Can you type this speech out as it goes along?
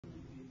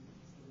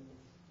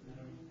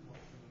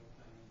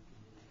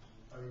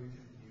Okay,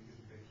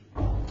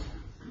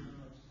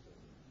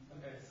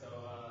 so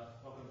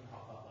welcome to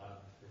Hotpotlab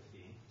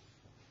 15.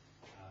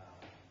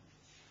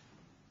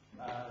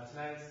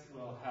 Tonight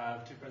we'll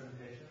have two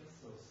presentations.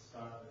 We'll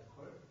start with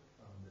Kurt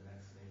from the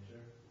Next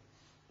Nature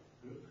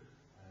group,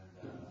 and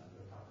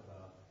we'll talk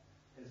about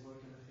his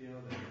work in the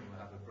field, and then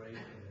we'll have a break,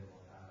 and then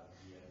we'll have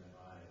the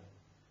MMI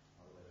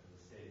all the way from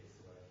the States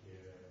who are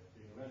here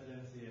doing a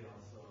residency and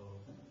also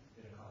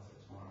in a concert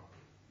tomorrow.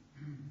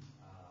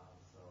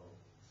 So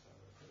let's start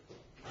with Kurt.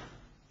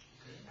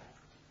 Thank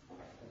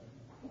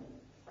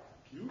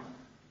you.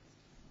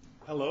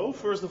 Hello.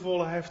 First of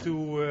all, I have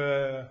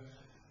to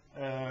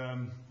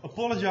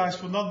apologize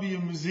for not being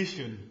a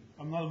musician.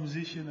 I'm not a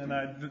musician, and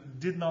I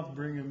did not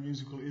bring a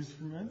musical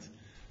instrument.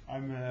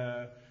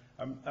 I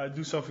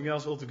do something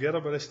else altogether,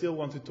 but I still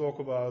want to talk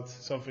about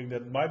something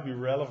that might be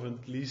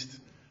relevant. At least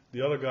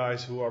the other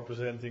guys who are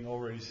presenting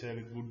already said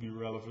it would be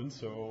relevant.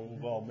 So,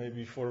 well,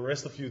 maybe for the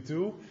rest of you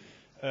too.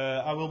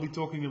 I will be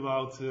talking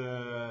about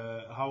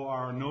how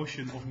our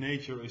notion of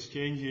nature is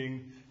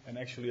changing, and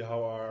actually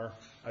how our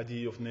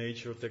idea of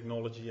nature,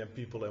 technology, and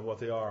people and what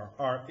they are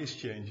is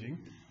changing.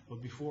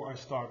 But before I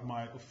start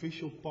my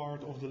official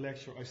part of the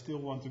lecture, I still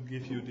want to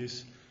give you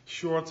this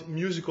short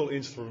musical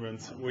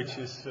instrument, which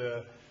is,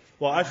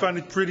 well, I find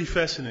it pretty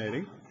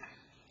fascinating.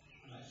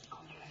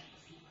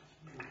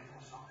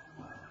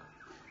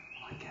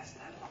 I guess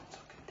there are lots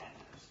of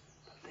contenders,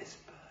 but this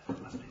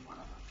bird must be one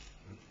of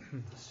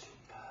them. The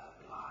superb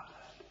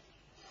lyrebird,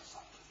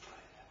 South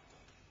Australia.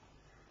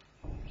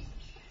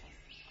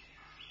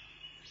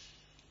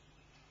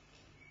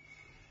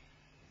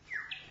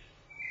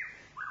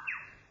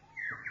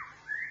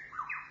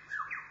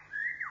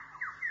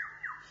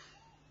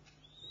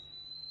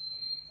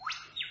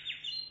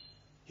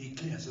 He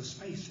clears a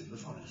space in the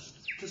forest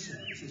to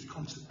serve as his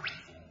concert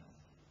platform.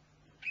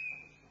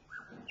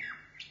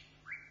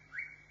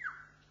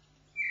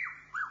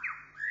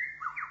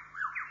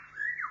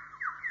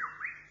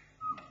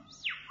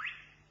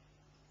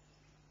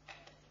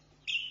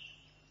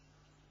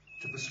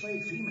 To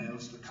persuade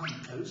females to come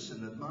close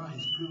and admire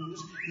his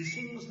plumes, he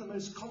sings the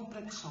most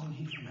complex song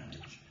he can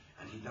manage,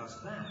 and he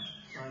does that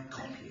by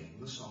copying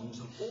the songs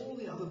of all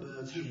the other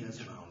birds he hears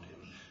around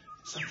him,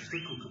 such as the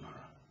kookaburra.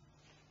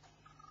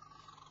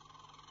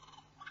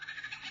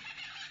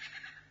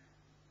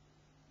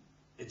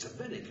 It's a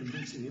very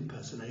convincing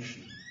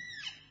impersonation.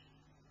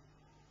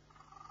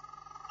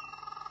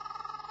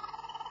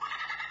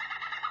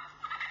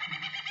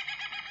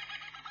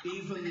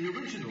 Even the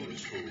original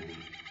is fooled.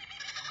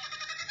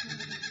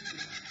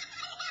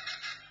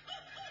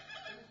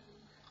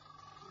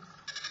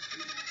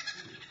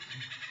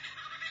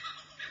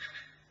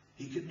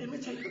 He can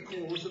imitate the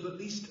calls of at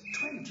least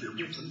 20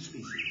 different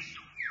species.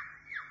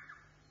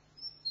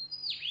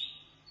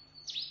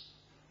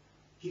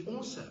 He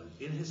also,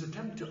 in his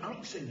attempt to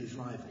outsing his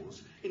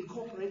rivals,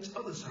 incorporates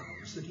other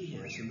sounds that he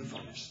hears in the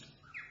forest.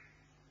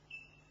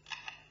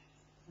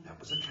 That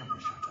was a camera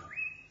shutter.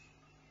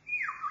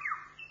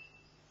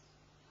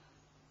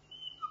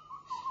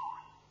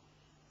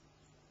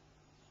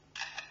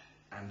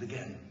 And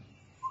again.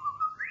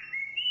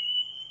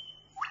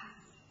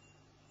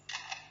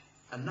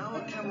 And now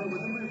a camera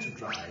with a motor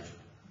drive.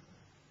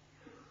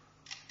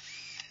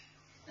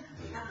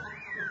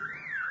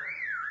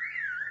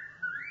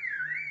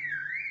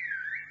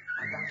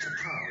 And that's a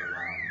car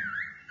alarm.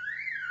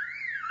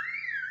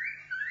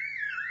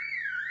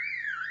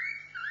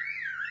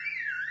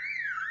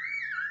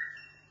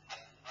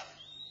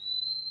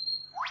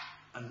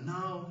 And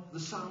now the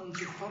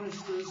sounds of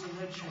foresters and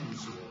their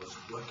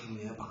chainsaws working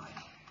nearby.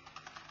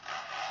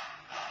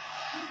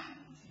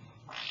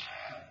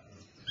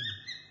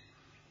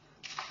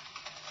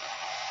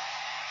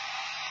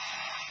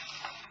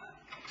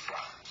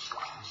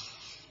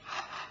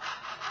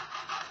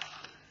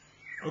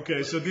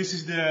 Okay, so this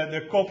is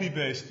the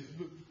copy-paste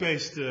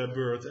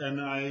bird, and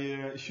I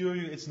assure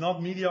you it's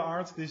not media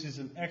art, this is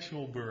an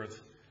actual bird.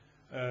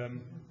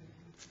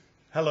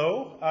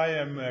 Hello, I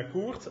am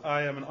Koert,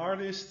 I am an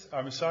artist,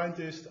 I'm a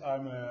scientist,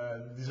 I'm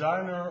a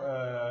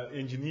designer,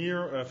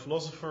 engineer, a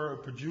philosopher, a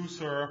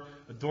producer,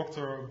 a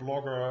doctor, a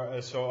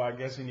blogger, so I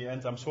guess in the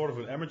end I'm sort of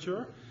an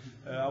amateur.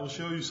 I will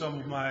show you some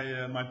of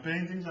my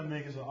paintings I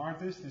make as an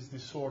artist. It's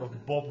this sort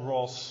of Bob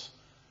Ross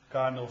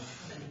kind of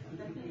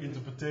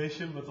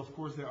interpretation, but of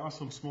course there are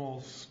some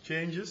small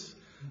changes.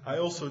 I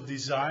also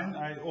design,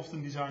 I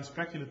often design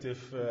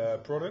speculative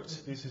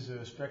products. This is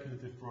a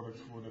speculative product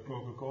for the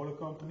Coca-Cola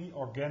company,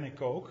 organic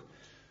Coke.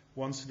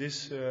 Once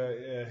this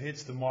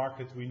hits the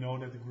market, we know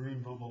that the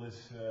green bubble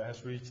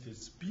has reached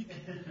its peak.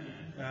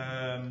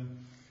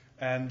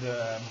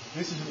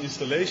 This is an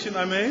installation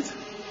I made.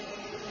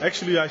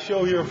 Actually, I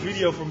show here a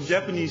video from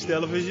Japanese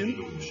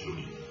television.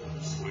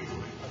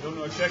 I don't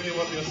know exactly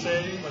what they're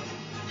saying, but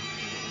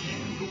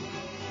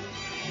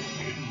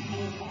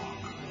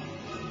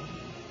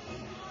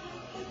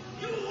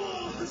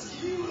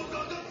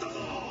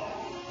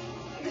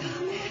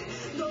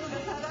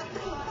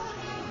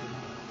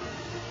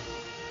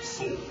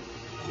そう、こ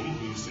の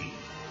噴水、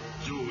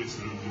上下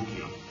する動き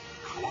が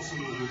顔為替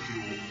の動き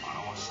を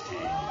表してい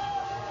る。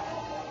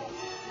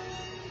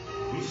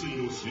噴水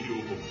の水量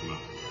ポンプが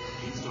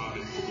インター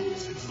ネットと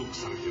接続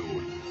されてお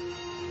り、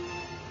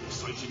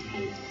最新の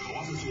為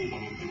替相場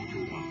の状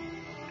況が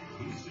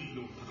噴水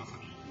の高さ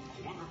に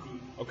細か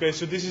く。Okay,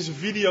 so this is a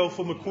video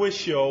from a quiz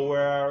show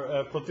where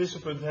a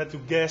participant had to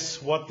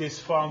guess what this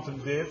fountain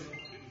did.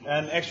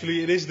 And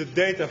actually it is the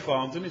data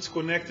fountain. It's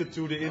connected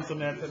to the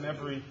internet, and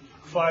every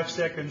 5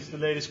 seconds the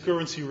latest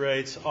currency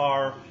rates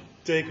are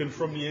taken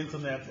from the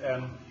internet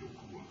and,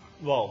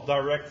 well,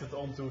 directed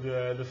onto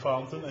the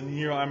fountain. And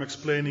here I'm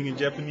explaining in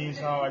Japanese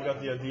how I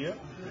got the idea.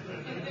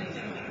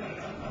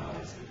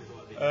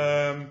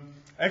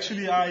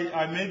 Actually,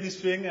 I made this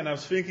thing, and I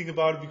was thinking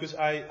about it because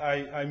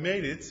I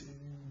made it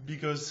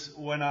because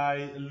when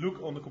I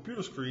look on the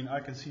computer screen, I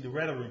can see the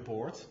weather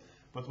report.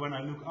 But when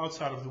I look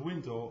outside of the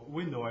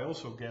window, I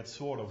also get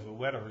sort of a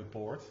weather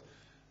report.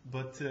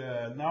 But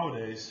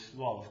nowadays,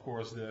 well, of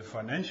course, the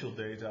financial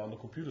data on the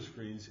computer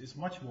screens is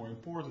much more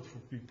important for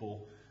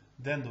people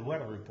than the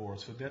weather report.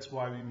 So that's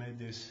why we made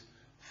this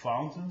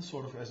fountain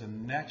sort of as a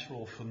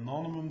natural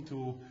phenomenon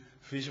to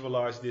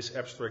visualize this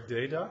abstract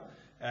data.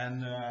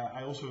 And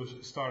I also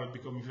started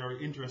becoming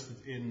very interested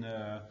in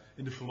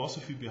the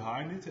philosophy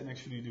behind it, and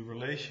actually the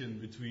relation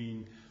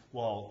between,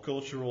 well,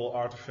 cultural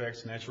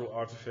artifacts, natural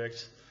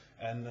artifacts.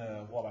 And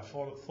well, I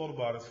thought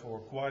about it for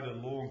quite a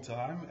long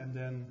time, and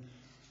then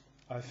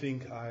I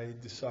think I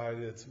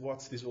decided,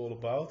 what's this all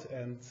about?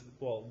 And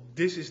well,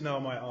 this is now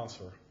my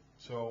answer.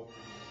 So,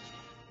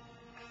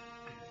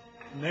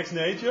 next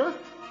nature.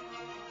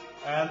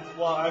 And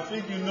well, I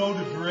think you know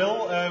the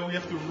drill. We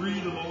have to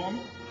read along.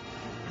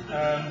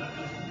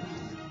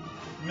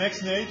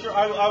 Next nature.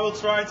 I will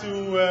try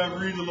to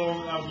read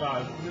along out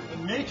loud.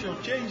 Nature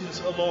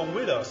changes along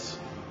with us.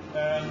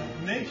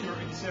 Nature,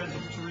 in the sense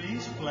of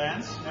trees,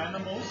 plants,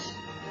 animals,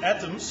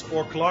 atoms,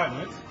 or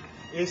climate,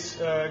 is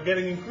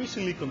getting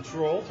increasingly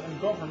controlled and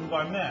governed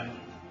by man.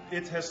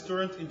 It has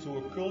turned into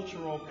a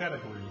cultural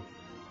category.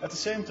 At the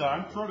same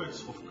time,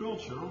 products of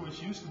culture,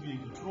 which used to be in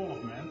control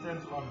of man,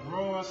 tend to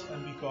outgrow us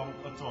and become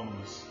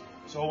autonomous.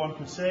 So one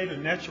could say the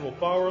natural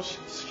powers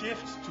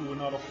shift to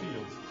another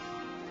field.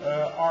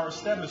 Our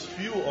established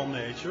view on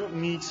nature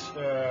needs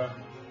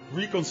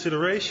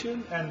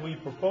reconsideration, and we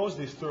propose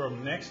this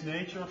term next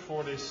nature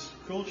for this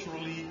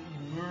culturally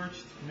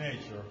emerged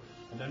nature.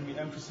 And then we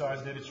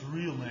emphasize that it's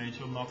real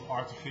nature, not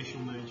artificial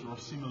nature or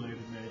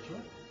simulated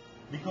nature.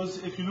 Because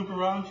if you look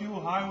around you,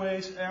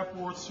 highways,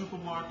 airports,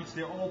 supermarkets,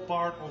 they're all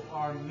part of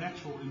our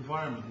natural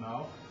environment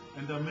now.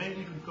 And there may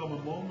even come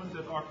a moment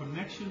that our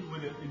connection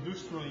with an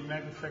industrially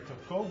manufactured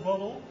Coke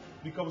bottle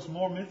becomes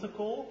more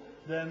mythical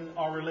than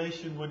our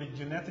relation with a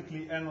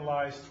genetically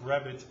analyzed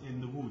rabbit in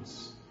the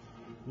woods.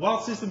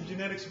 Wild system,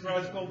 genetic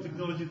surprise, cold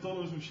technology,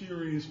 tolerance,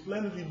 machinery is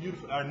splendidly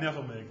beautiful. I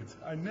never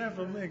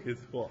make it.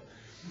 Well,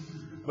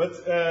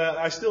 but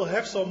I still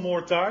have some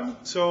more time,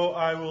 so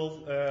I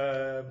will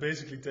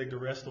basically take the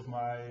rest of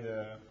my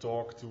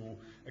talk to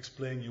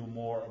explain you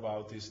more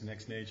about this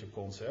next nature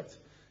concept.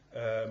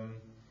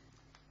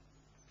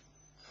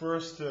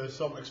 First,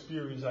 some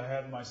experience I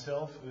had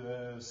myself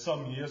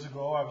some years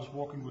ago. I was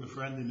walking with a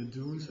friend in the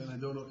dunes, and I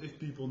don't know if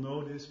people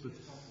know this, but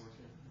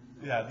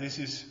yeah, this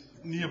is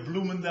near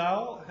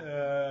Bloemendaal,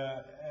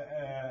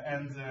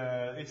 and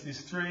it's this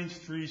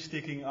strange tree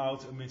sticking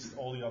out amidst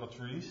all the other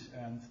trees,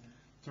 and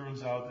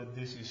turns out that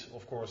this is,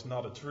 of course,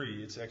 not a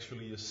tree. It's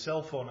actually a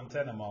cell phone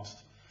antenna mast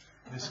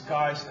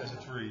disguised as a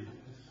tree.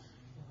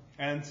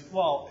 And,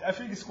 well, I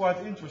think it's quite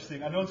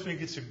interesting. I don't think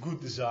it's a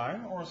good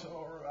design, or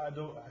I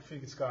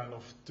think it's kind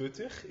of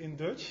tuttig in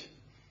Dutch.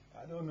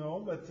 I don't know,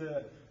 but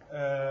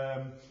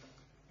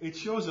it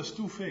shows us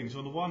two things.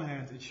 On the one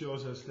hand, it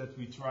shows us that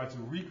we try to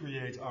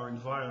recreate our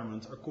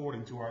environment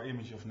according to our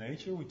image of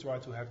nature. We try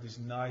to have this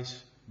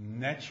nice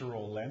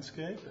natural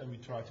landscape, and we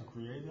try to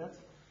create that.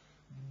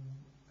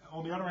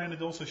 On the other hand,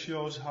 it also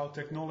shows how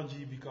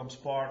technology becomes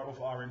part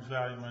of our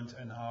environment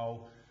and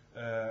how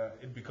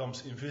it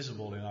becomes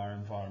invisible in our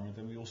environment,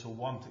 and we also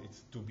want it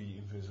to be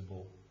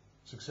invisible.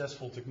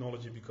 Successful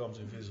technology becomes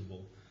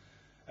invisible.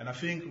 And I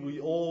think we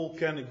all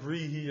can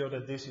agree here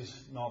that this is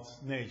not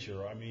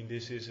nature. I mean,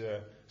 this is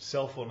a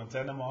cell phone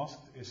antenna mast,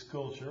 it's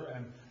culture,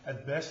 and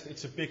at best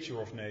it's a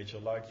picture of nature,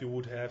 like you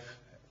would have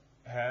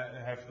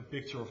a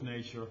picture of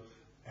nature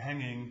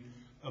hanging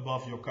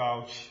above your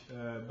couch,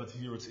 but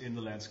here it's in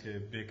the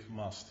landscape, big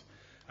mast.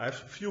 I have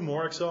a few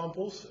more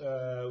examples.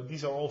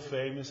 These are all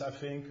famous, I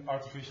think.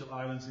 Artificial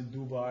islands in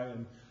Dubai,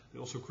 and they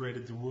also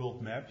created the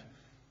world map.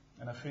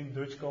 And I think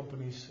Dutch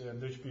companies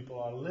and Dutch people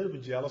are a little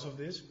bit jealous of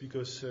this,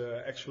 because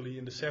actually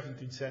in the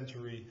 17th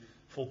century,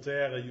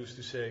 Voltaire used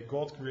to say,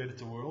 God created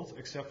the world,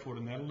 except for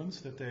the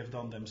Netherlands, that they have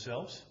done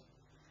themselves.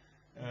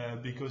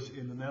 Because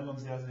in the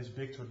Netherlands there's this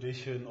big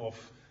tradition of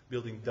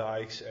building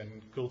dikes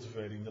and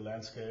cultivating the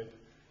landscape.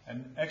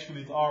 And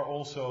actually there are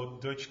also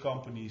Dutch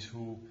companies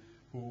who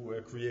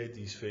create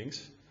these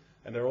things.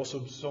 And there are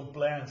also some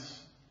plans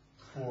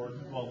for,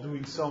 well,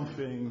 doing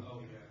something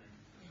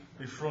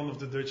in front of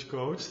the Dutch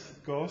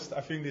coast.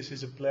 I think this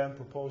is a plan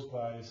proposed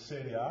by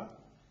CDA.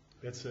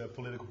 That's a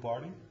political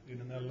party in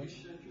the Netherlands.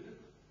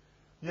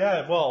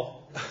 Yeah,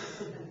 well,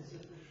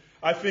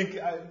 I think,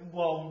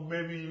 well,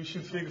 maybe you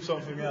should think of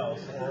something else.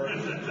 Or, I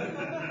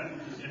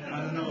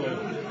don't know,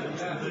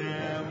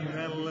 Amsterdam,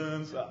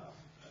 Netherlands.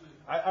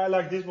 I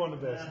like this one the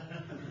best.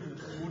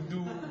 Would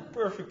do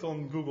perfect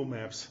on Google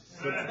Maps.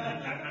 But,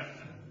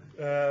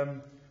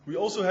 we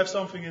also have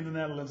something in the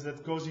Netherlands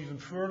that goes even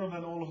further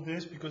than all of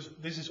this, because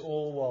this is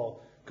all,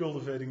 well,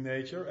 cultivating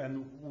nature,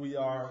 and we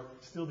are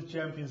still the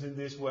champions in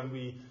this when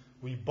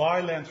we buy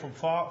land from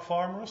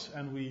farmers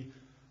and we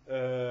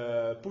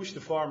push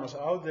the farmers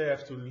out. They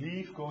have to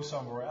leave, go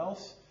somewhere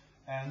else,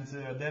 and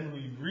then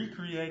we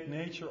recreate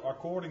nature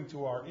according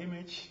to our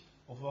image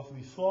of what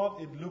we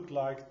thought it looked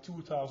like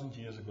 2,000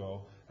 years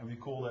ago, and we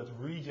call that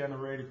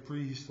regenerated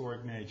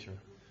prehistoric nature.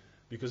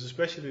 Because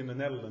especially in the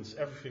Netherlands,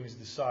 everything is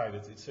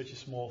decided. It's such a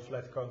small,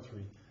 flat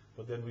country.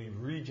 But then we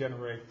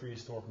regenerate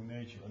prehistoric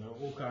nature. And there are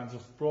all kinds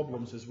of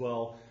problems as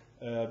well.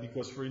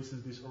 Because, for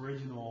instance, this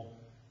original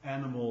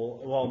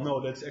animal, well, no,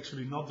 that's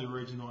actually not the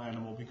original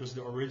animal, because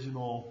the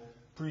original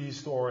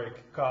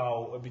prehistoric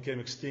cow became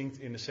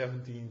extinct in the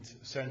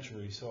 17th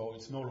century. So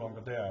it's no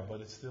longer there, but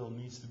it still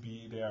needs to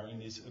be there in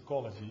this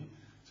ecology.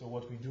 So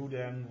what we do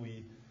then,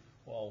 we,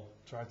 well,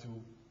 try to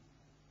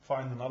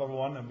find another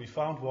one, and we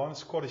found one, a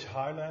Scottish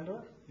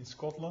Highlander in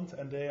Scotland,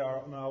 and they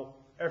are now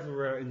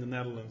everywhere in the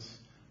Netherlands,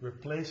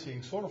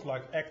 replacing, sort of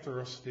like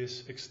actors,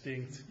 this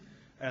extinct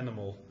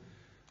animal.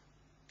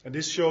 And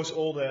this shows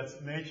all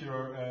that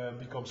nature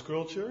becomes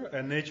culture,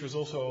 and nature is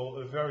also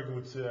a very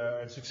good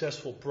and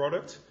successful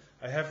product.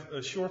 I have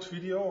a short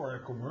video or a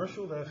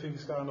commercial that I think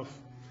is kind of,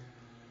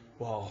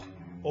 well,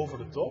 over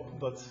the top,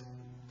 but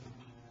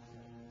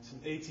it's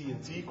an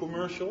AT&T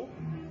commercial.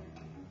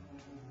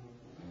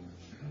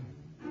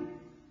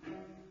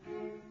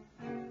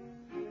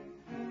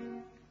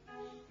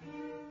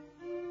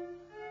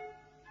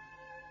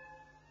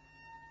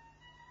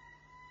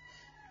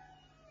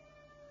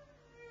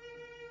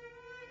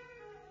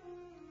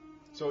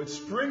 So it's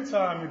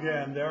springtime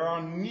again. There are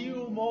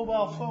new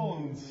mobile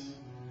phones.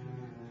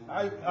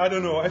 I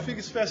don't know. I think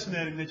it's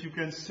fascinating that you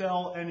can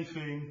sell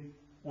anything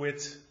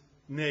with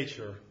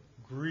nature.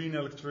 Green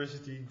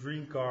electricity,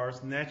 green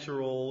cars,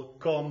 natural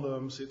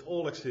condoms, it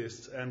all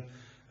exists. And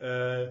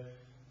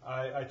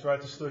I try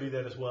to study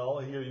that as well.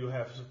 Here you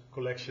have a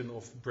collection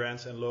of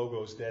brands and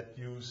logos that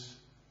use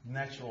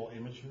natural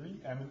imagery,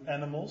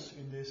 animals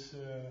in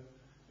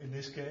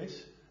this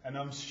case. And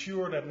I'm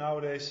sure that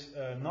nowadays,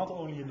 not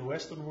only in the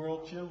Western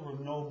world,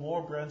 children know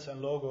more brands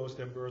and logos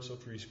than birds or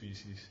tree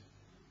species.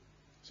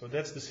 So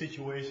that's the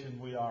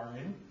situation we are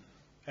in.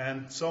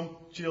 And some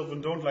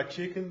children don't like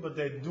chicken, but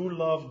they do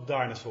love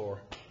dinosaur.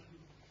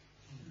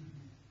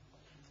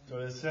 So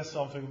it says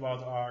something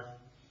about our,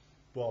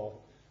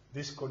 well,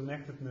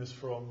 disconnectedness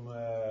from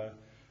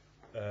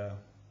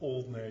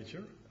old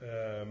nature.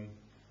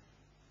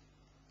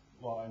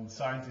 Well, and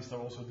scientists are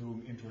also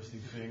doing interesting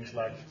things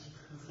like,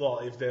 well,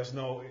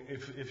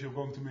 if you're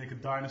going to make a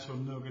dinosaur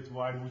nugget,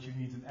 why would you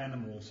need an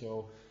animal?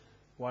 So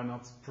why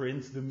not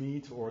print the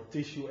meat or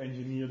tissue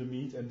engineer the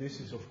meat? And this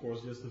is, of course,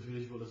 just a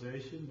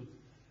visualization, but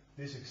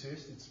this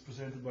exists. It's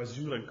presented by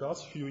Zuur and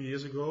Katz a few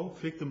years ago,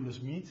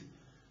 victimless meat.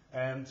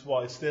 And,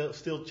 well, it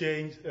still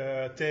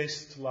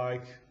tastes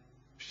like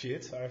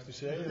shit, I have to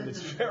say, and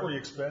it's very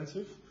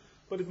expensive,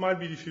 but it might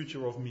be the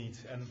future of meat.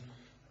 And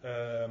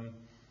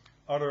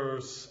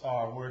others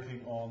are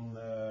working on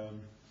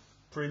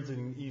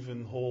printing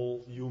even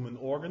whole human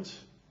organs.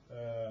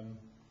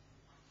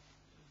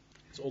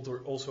 It's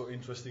also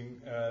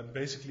interesting.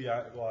 Basically,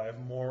 I have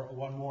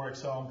one more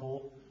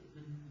example.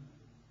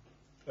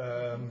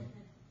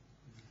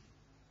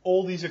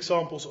 All these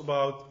examples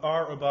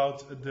are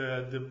about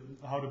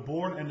how the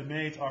born and the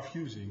made are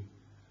fusing,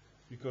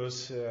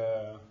 because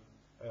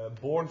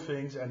born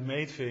things and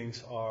made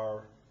things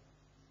are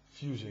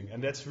fusing,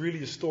 and that's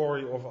really a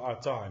story of our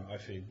time. I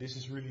think this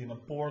is really an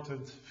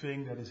important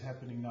thing that is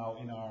happening now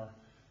in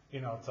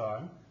our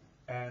time,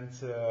 and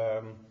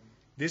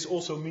this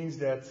also means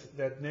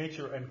that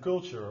nature and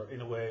culture, in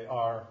a way,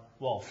 are,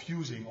 well,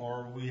 fusing,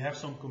 or we have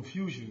some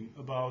confusion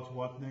about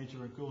what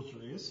nature and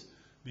culture is,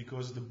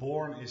 because the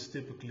born is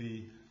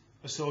typically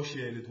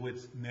associated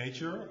with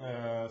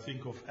nature.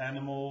 Think of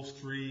animals,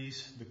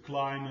 trees, the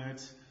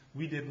climate.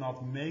 We did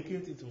not make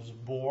it; it was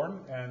born,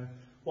 and,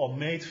 well,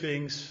 made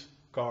things.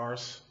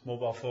 Cars,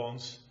 mobile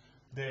phones,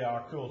 they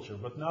are culture.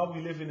 But now we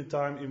live in a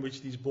time in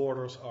which these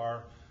borders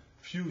are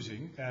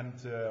fusing, and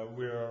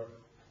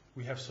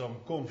we have some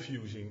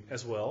confusing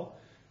as well.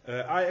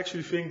 I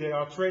actually think they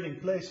are trading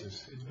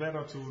places. It's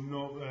better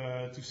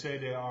to say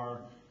they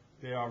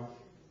are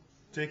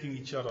taking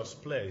each other's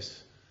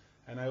place.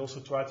 And I also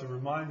try to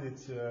remind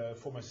it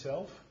for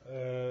myself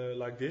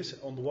like this.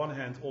 On the one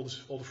hand,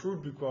 all the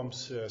fruit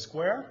becomes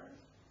square.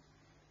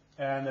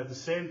 And at the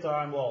same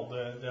time, well,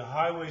 the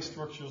highway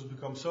structures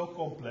become so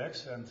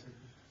complex, and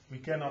we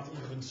cannot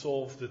even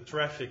solve the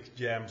traffic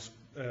jams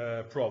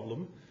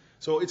problem.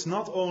 So it's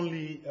not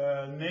only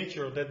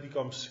nature that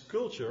becomes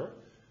culture,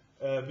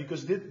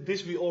 Because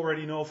this we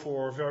already know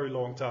for a very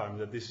long time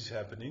that this is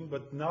happening,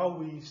 but now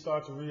we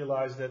start to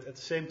realize that at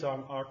the same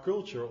time our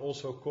culture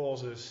also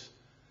causes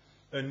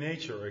a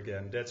nature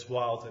again that's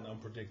wild and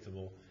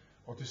unpredictable.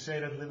 Or to say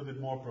that a little bit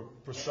more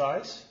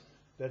precise,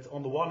 that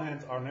on the one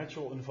hand our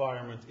natural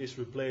environment is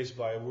replaced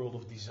by a world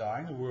of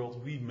design, a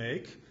world we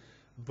make,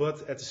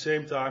 but at the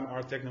same time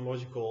our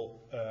technological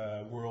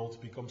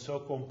world becomes so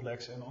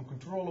complex and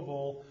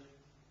uncontrollable,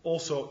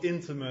 also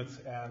intimate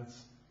and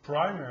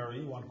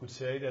primary, one could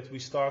say, that we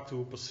start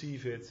to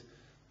perceive it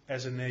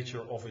as a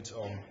nature of its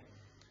own.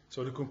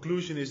 So the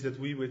conclusion is that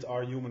we, with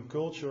our human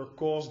culture,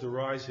 cause the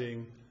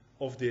rising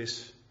of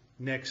this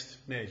next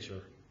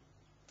nature.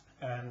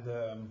 And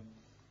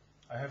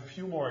I have a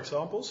few more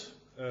examples.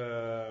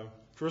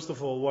 First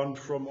of all, one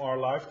from our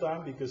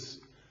lifetime, because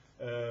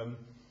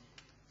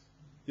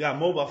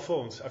mobile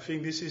phones. I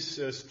think this is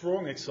a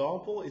strong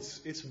example.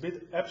 It's a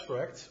bit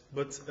abstract,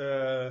 but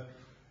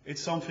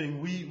it's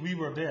something we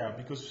were there,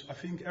 because I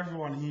think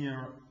everyone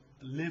here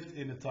lived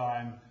in a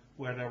time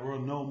where there were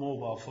no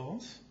mobile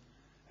phones,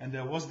 and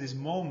there was this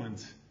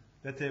moment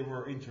that they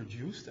were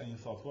introduced, and you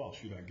thought, well,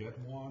 should I get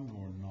one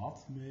or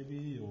not,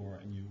 maybe,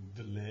 and you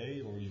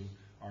delay, or you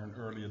are an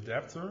early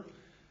adapter.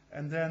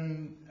 And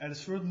then at a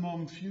certain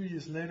moment, a few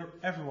years later,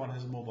 everyone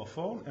has a mobile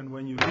phone, and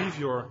when you leave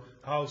your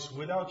house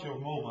without your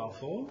mobile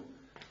phone,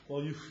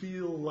 well, you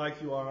feel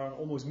like you are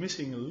almost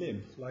missing a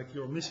limb, like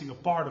you're missing a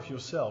part of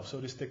yourself. So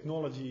this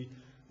technology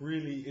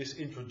really is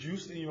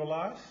introduced in your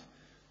life,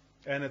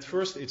 and at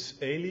first it's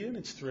alien,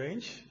 it's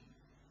strange,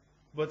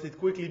 but it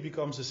quickly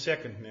becomes a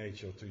second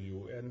nature to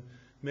you. And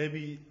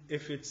maybe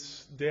if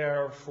it's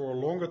there for a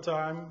longer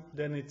time,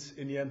 then it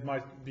in the end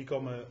might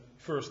become a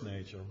first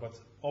nature. But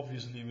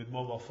obviously with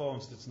mobile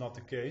phones that's not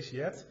the case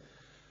yet.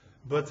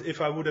 But if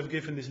I would have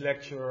given this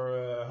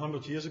lecture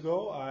 100 years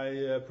ago,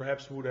 I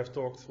perhaps would have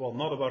talked, well,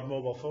 not about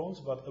mobile phones,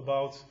 but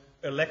about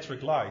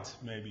electric light,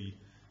 maybe.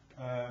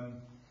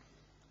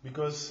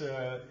 Because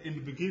in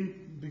the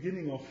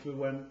beginning of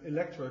when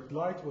electric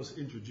light was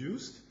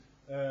introduced,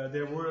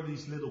 there were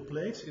these little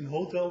plates in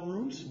hotel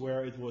rooms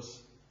where it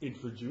was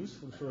introduced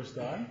for the first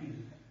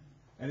time.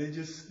 And they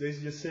just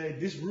say,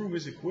 this room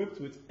is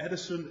equipped with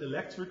Edison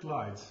electric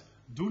light.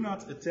 Do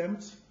not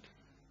attempt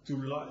to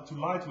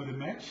light with a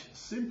match,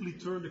 simply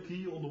turn the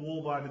key on the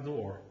wall by the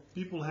door.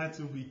 People had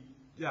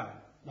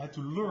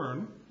to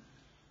learn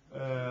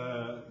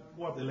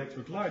what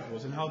electric light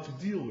was and how to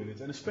deal with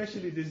it. And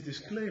especially this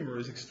disclaimer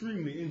is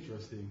extremely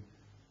interesting.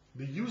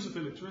 The use of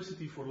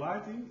electricity for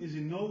lighting is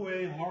in no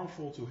way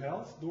harmful to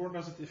health, nor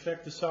does it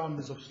affect the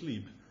soundness of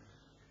sleep.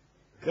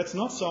 That's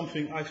not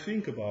something I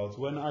think about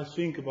when I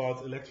think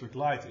about electric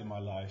light in my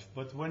life.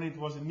 But when it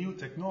was a new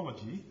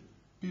technology,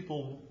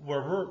 people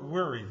were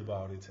worried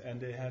about it,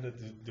 and they had a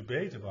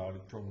debate about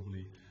it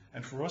probably.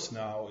 And for us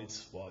now,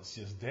 it's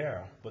just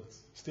there. But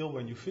still,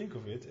 when you think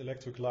of it,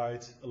 electric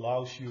light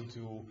allows you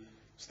to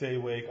stay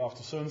awake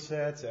after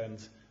sunset and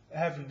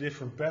have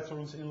different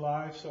patterns in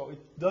life. So it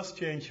does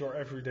change your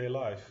everyday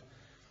life.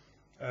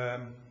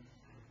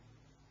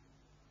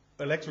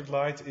 Electric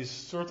light is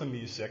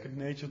certainly a second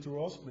nature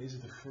to us, but is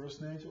it a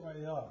first nature?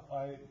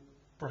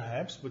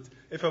 Perhaps, but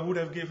if I would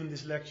have given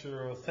this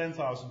lecture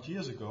 10,000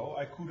 years ago,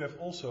 I could have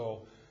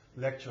also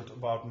lectured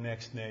about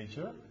next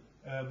nature,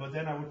 but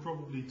then I would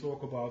probably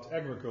talk about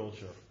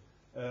agriculture.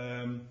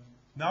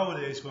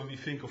 Nowadays, when we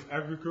think of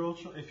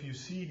agriculture, if you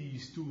see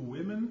these two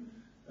women,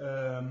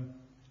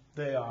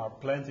 they are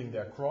planting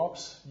their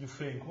crops, you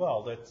think,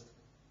 well,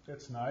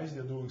 that's nice,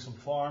 they're doing some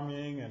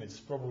farming, and it's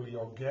probably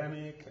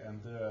organic,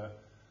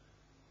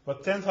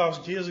 but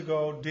 10,000 years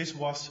ago, this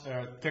was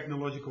a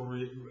technological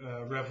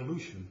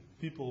revolution.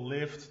 People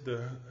lived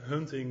the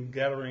hunting,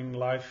 gathering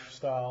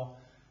lifestyle,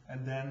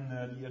 and then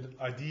the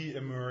idea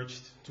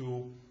emerged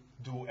to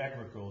do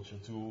agriculture,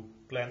 to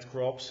plant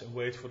crops and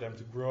wait for them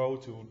to grow,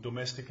 to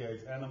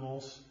domesticate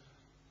animals.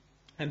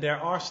 And there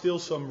are still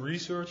some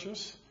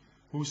researchers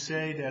who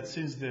say that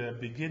since the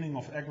beginning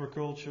of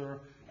agriculture,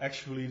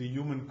 actually the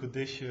human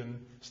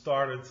condition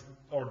started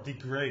or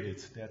degraded,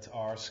 that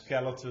our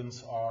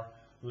skeletons are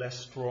less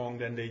strong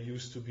than they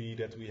used to be,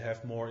 that we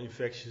have more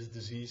infectious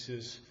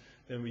diseases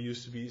than we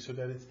used to be, so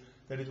that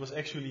it was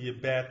actually a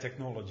bad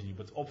technology.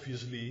 But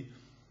obviously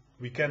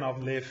we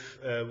cannot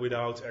live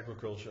without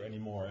agriculture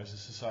anymore as a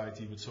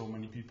society with so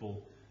many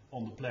people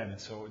on the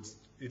planet. So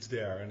it's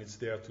there, and it's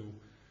there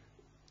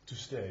to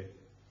stay.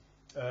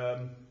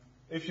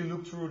 If you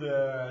look through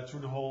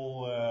the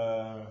whole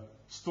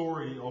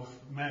story of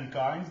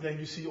mankind, then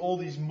you see all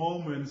these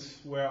moments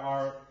where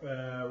our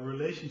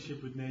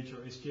relationship with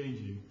nature is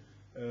changing.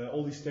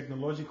 All these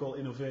technological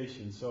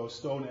innovations. So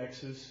stone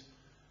axes,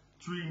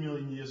 3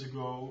 million years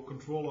ago,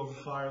 control over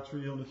fire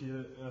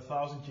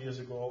 300,000 years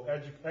ago,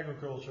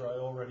 agriculture I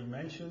already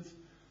mentioned.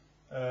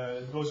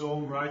 It goes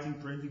on, writing,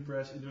 printing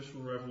press,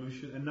 industrial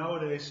revolution. And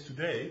nowadays,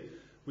 today,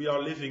 we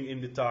are living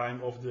in the time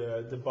of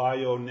the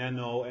bio,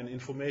 nano and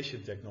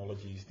information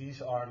technologies.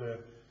 These are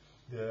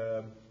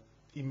the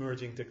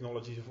emerging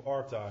technologies of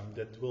our time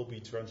that will be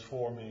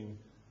transforming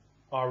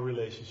our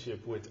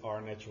relationship with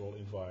our natural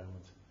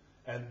environment.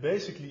 And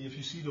basically, if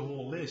you see the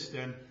whole list,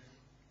 then,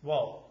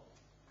 well,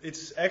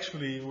 it's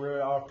actually we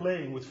are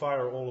playing with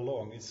fire all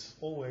along. It's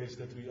always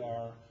that we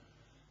are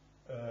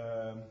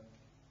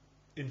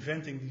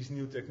inventing these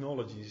new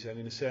technologies and,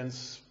 in a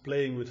sense,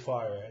 playing with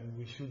fire. And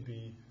we should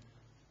be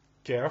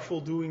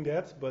careful doing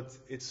that, but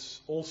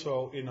it's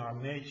also in our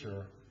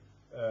nature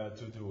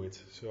to do it.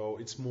 So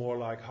it's more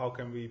like how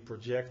can we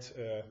project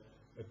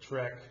a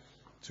track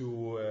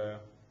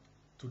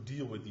to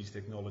deal with these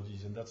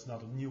technologies, and that's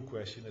not a new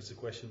question. It's a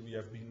question we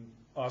have been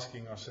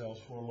asking ourselves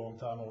for a long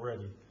time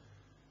already.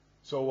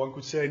 So one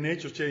could say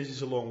nature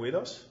changes along with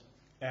us,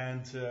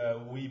 and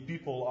we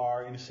people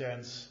are, in a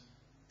sense,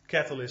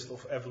 catalyst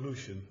of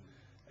evolution.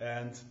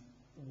 And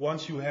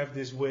once you have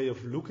this way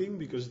of looking,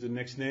 because the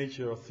next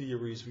nature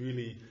theory is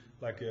really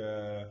like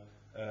a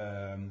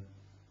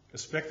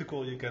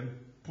spectacle you can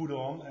put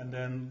on, and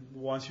then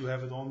once you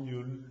have it on,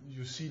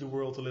 you see the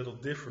world a little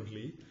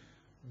differently.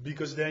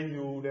 Because then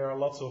there are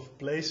lots of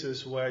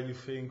places where you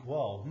think,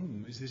 well,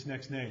 is this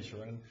next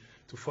nature? And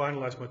to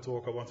finalize my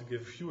talk, I want to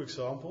give a few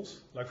examples.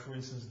 Like, for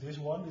instance, this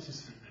one. This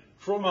is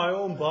from my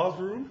own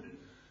bathroom.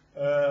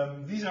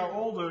 These are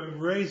all the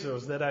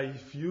razors that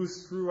I've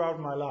used throughout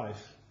my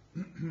life.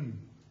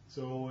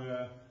 So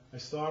I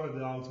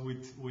started out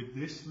with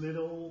this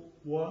little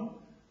one,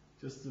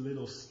 just a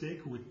little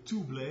stick with 2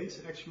 blades,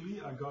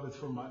 actually. I got it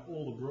from my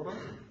older brother.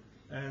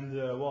 And,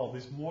 well,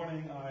 this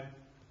morning I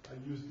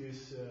used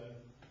this...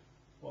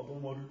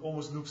 well, it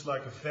almost looks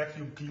like a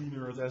vacuum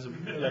cleaner. It has a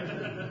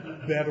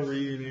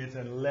battery in it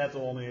and lead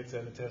on it,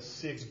 and it has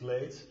 6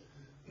 blades.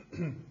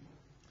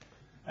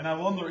 And I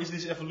wonder, is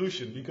this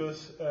evolution?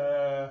 Because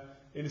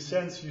in a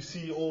sense you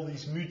see all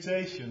these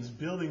mutations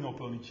building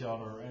upon each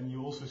other, and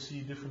you also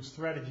see different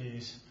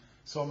strategies.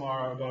 Some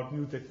are about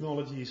new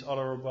technologies,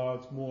 other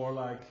about more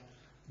like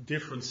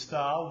different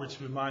style,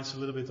 which reminds a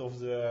little bit of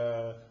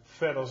the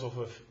feathers of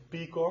a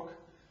peacock.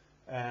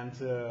 And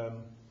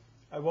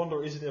I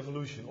wonder, is it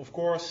evolution? Of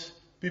course,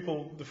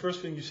 people, the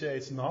first thing you say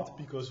it's not,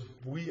 because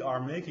we are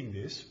making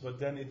this, but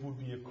then it would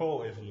be a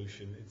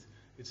co-evolution.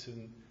 It's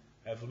an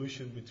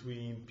evolution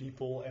between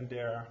people and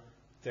their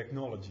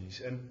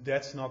technologies, and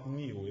that's not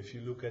new. If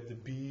you look at the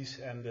bees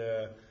and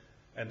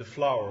the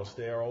flowers,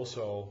 they are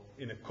also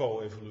in a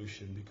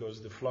co-evolution,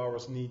 because the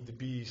flowers need the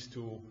bees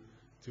to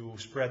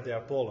spread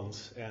their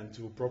pollens and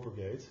to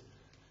propagate.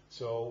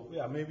 So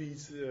yeah, maybe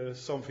it's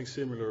something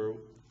similar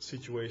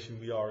situation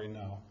we are in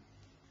now.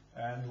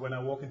 And when I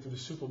walk into the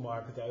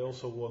supermarket, I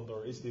also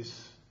wonder, is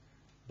this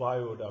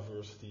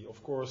biodiversity?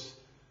 Of course,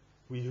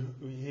 we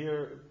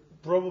hear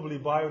probably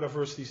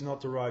biodiversity is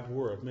not the right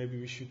word. Maybe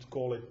we should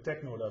call it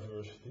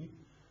technodiversity,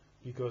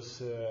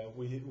 because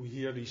we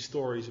hear these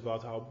stories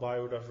about how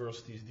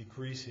biodiversity is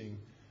decreasing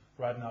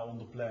right now on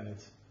the planet.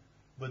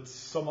 But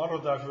some other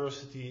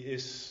diversity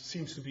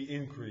seems to be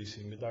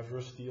increasing, the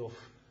diversity of,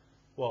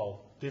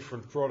 well,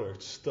 different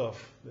products,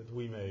 stuff that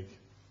we make.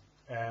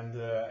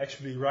 And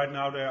actually right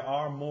now there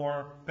are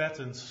more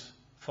patents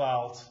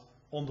filed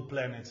on the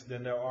planet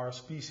than there are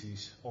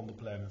species on the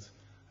planet.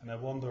 And I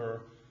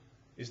wonder,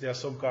 is there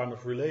some kind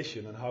of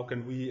relation, and how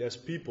can we as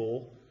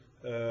people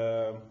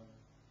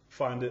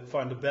find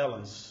a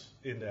balance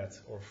in that,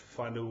 or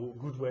find a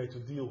good way to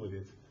deal with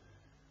it?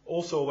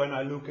 Also, when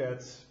I look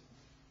at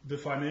the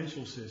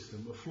financial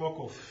system, a flock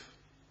of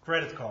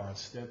credit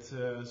cards, that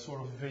sort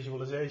of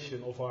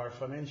visualization of our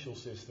financial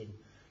system,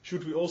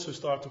 should we also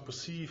start to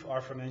perceive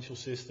our financial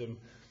system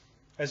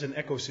as an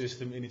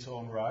ecosystem in its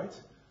own right?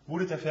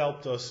 Would it have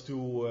helped us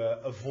to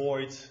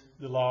avoid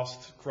the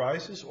last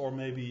crisis, or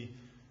maybe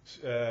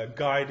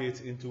guide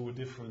it into a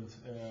different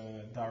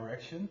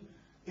direction?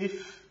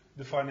 If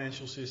the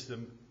financial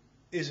system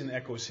is an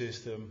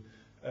ecosystem,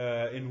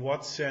 in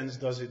what sense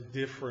does it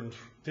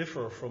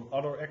differ from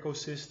other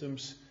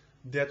ecosystems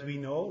that we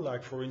know?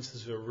 Like, for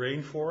instance, a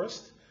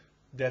rainforest,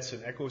 that's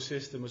an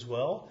ecosystem as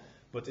well.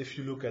 But if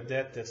you look at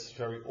that, that's a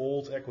very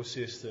old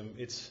ecosystem.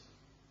 It's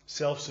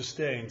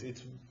self-sustained.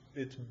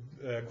 It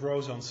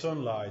grows on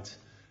sunlight,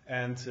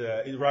 and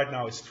right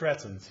now it's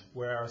threatened.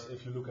 Whereas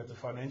if you look at the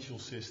financial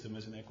system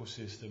as an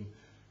ecosystem,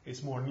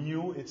 it's more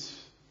new.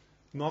 It's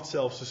not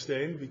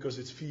self-sustained because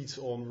it feeds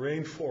on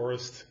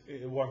rainforest,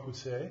 one could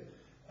say,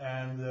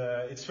 and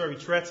it's very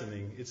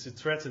threatening. It's a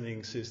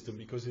threatening system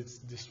because it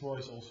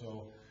destroys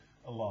also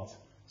a lot.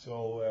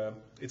 So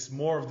it's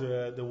more of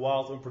the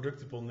wild,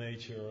 unpredictable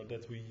nature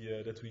that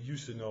we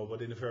used to know,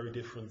 but in a very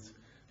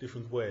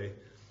different way.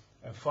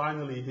 And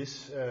finally,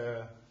 this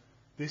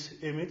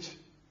image,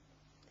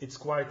 it's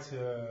quite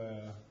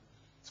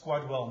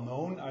well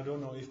known. I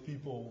don't know if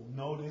people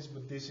know this,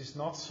 but this is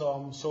not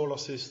some solar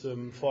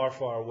system far,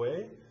 far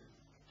away.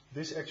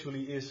 This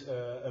actually is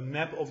a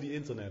map of the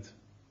internet,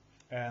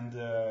 and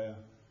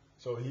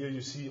so here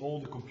you see all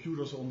the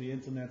computers on the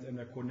internet and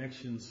their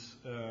connections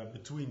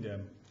between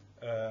them.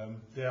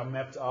 They are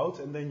mapped out,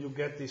 and then you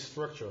get this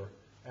structure.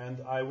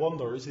 And I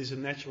wonder, is this a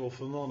natural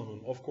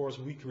phenomenon? Of course,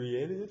 we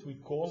created it, we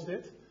caused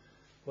it,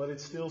 but it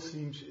still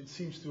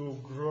seems to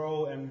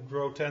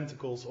grow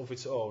tentacles of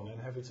its own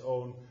and have its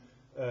own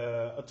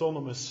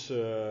autonomous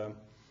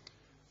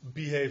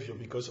behavior,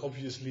 because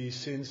obviously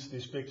since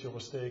this picture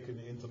was taken,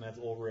 the internet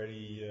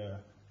already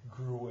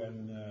grew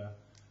and,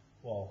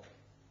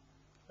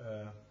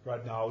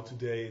 right now,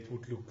 today, it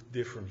would look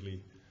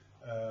differently.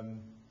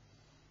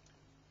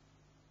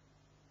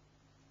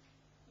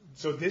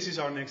 So this is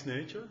our next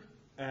nature,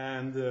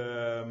 and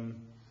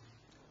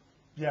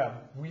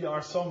we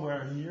are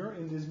somewhere here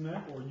in this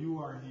map, or you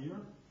are here,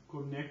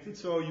 connected.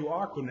 So you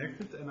are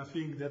connected, and I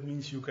think that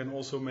means you can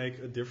also make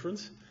a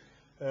difference.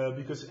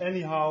 Because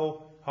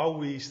anyhow, how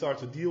we start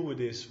to deal with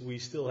this, we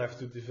still have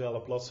to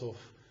develop lots of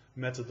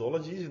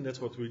methodologies, and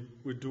that's what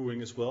we're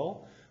doing as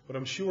well. But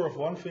I'm sure of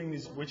one thing,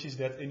 which is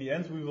that in the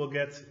end we will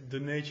get the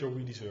nature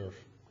we deserve.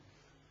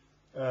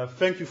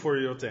 Thank you for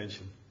your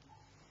attention.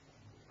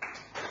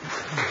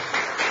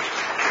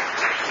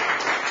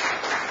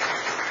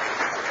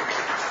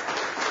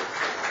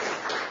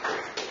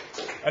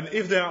 And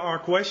if there are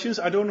questions,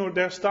 I don't know,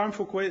 there's time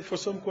for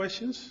some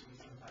questions?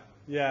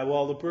 Yeah,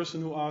 well, the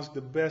person who asks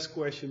the best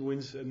question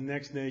wins a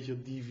Next Nature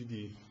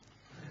DVD.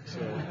 So,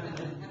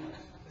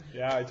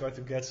 yeah, I try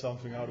to get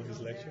something out of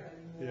this lecture.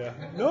 Yeah.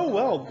 No,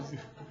 well,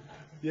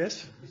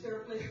 yes? Is there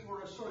a place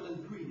for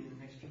Soylent Green in the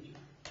next future?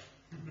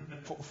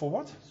 For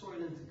what?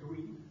 Soylent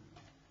Green.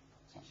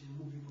 Such a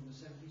movie from the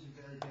 70s, a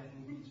very bad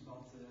movie. It's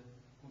about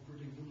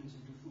converting humans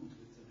into food.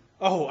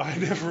 Oh, I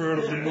never heard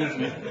of the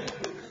movie.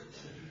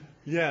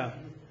 Yeah.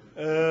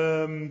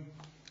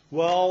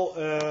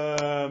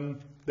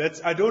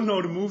 I don't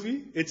know the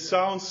movie. It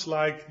sounds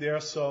like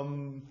there's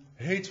some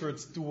hatred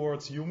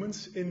towards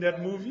humans in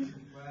that movie.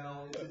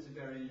 Well, it's a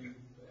very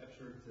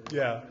absurd message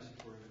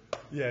for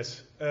you.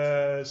 Yes.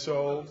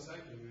 So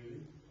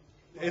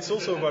it's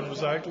also about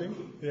recycling.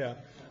 Yeah.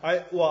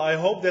 I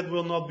hope that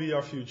will not be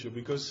our future,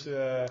 because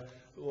I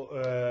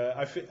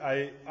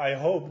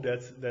hope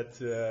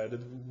that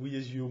we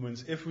as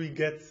humans, if we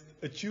get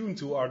attuned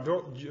to our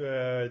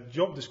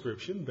job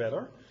description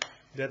better,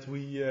 that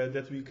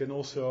we can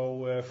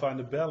also find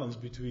a balance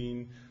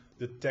between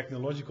the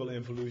technological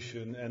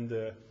evolution and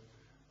the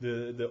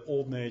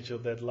old nature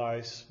that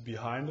lies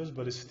behind us,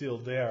 but is still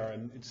there,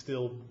 and it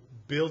still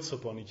builds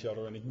upon each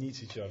other, and it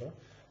needs each other.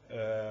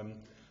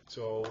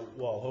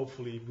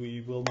 Hopefully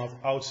we will not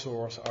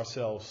outsource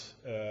ourselves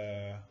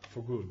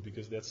for good,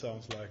 because that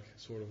sounds like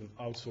sort of an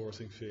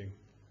outsourcing thing.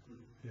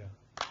 Yeah.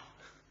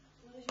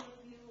 What is your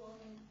view on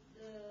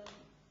the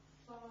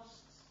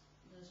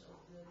fastness of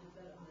the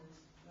development?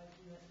 Like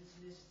you have this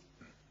list,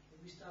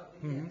 we start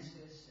with the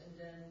axis, and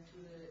then to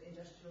the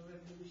Industrial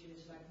Revolution,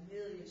 it's like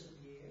millions of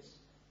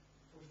years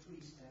for 3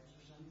 steps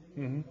or something,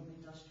 from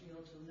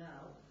industrial to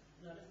now.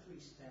 Another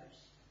 3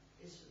 steps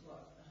is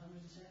what,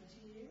 170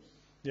 years?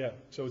 Yeah,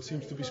 so it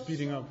seems to be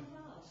speeding up.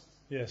 Fast.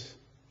 Yes.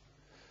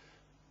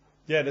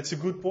 Yeah, that's a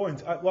good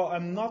point.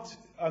 I'm not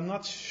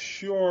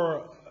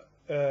sure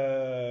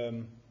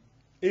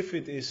if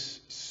it is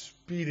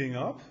speeding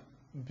up,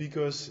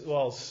 because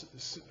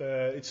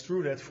it's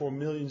true that for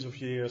millions of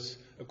years,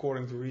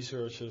 according to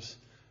researchers,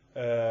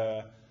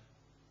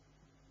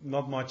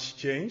 not much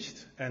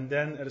changed, and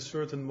then at a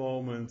certain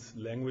moment,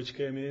 language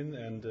came in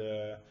and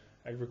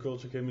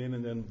agriculture came in,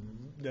 and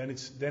then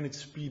it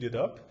speeded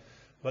up.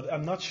 But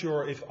I'm not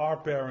sure if our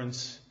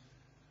parents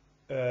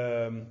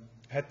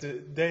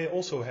they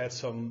also had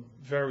some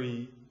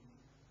very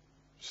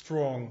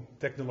strong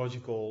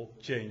technological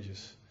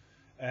changes.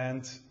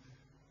 And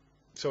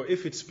so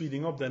if it's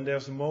speeding up, then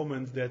there's a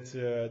moment that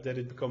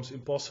it becomes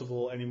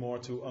impossible anymore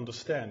to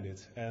understand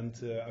it. And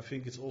I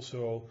think it's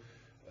also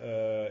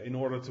in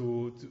order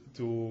to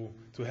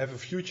have a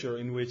future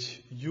in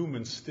which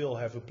humans still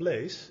have a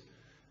place,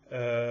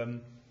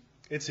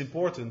 it's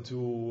important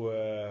to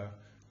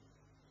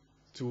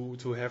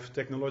have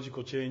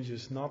technological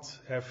changes not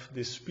have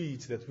this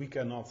speed that we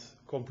cannot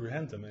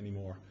comprehend them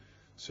anymore.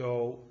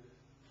 So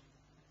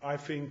I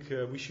think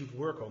we should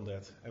work on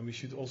that, and we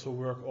should also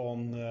work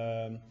on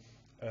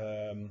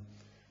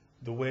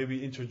the way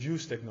we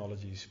introduce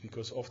technologies,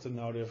 because often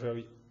now they're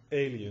very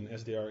alien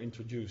as they are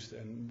introduced,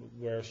 and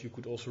whereas you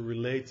could also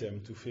relate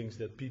them to things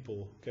that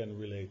people can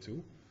relate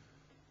to.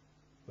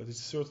 But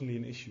it's certainly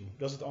an issue.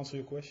 Does it answer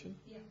your question?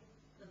 Yeah.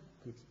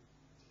 Good.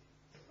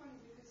 It's funny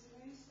because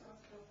when you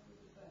started off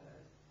with the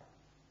bird,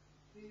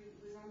 who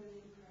was under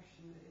the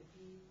impression that if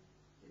he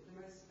did the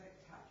most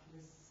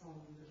spectacular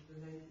song that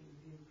the lady would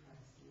be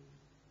impressed with,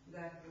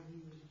 therefore he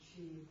would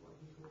achieve what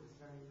he thought was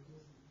very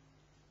important.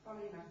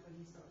 Funny enough,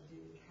 when he started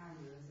doing the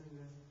cameras and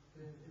the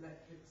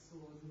electric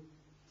saws, and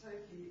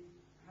totally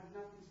had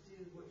nothing to do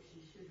with what she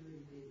should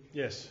really be.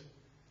 Yes.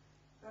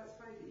 That's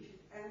funny that you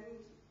should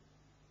end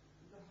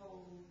the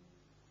whole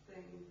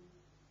thing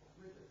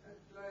with a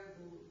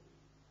global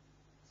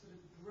sort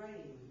of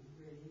brain,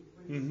 really,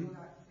 when you saw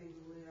that thing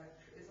with the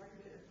electric. It's like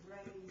a bit of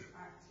brain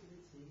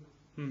activity.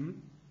 And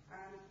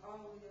you're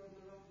on the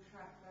wrong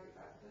track like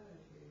that bird,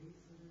 really.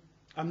 Sort of.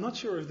 I'm not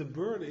sure if the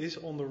bird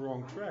is on the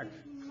wrong track. I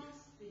think he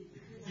must be,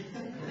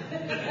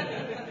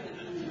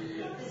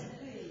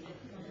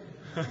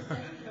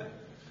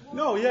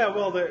 No, yeah,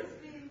 well, it's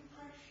being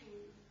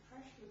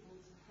impressionable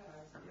to her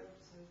to be able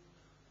to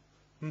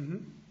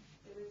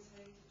imitate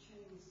a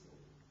chainsaw.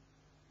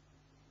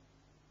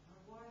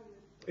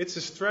 it's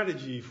a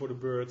strategy for the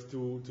bird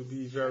to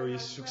be very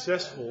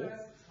successful.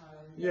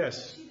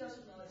 Yes. She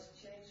doesn't know it's a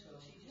chainsaw,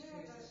 she just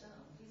hears the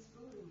sound. He's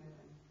fooling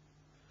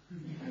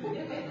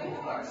them. Of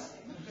course.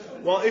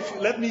 Well,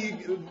 let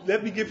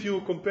me give you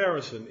a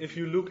comparison. If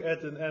you look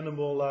at an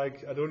animal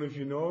like, I don't know if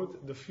you know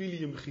it, the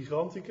Phyllium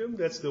giganticum,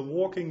 that's the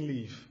walking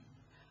leaf.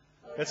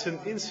 That's an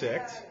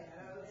insect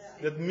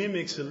that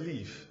mimics a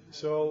leaf.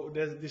 So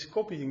this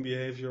copying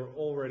behavior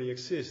already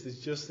exists. It's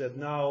just that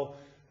now,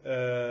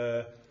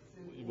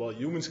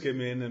 humans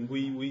came in and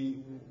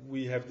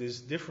we have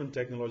this different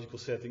technological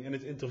setting, and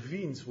it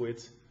intervenes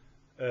with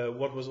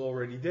what was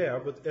already there.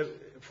 But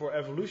for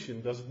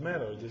evolution, doesn't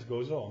matter. This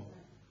goes on.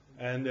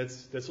 And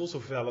that's also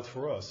valid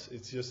for us.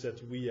 It's just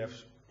that we have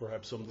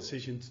perhaps some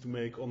decisions to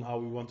make on how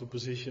we want to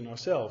position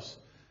ourselves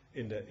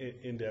in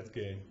that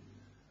game,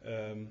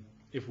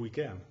 if we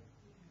can.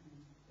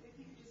 If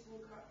you could just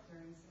walk up to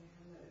her and say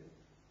hello.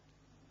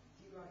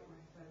 Do you like my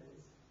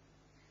feathers?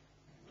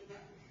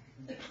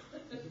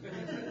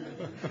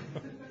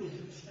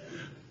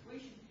 We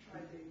should try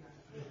doing that.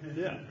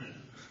 Yeah.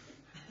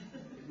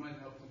 It might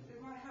help them. It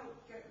might help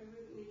get rid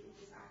of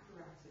this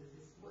apparatus,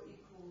 this what you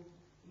call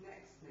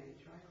next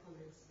nature. I call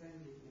it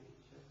extended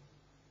nature.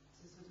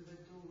 To sort of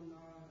adorn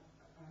our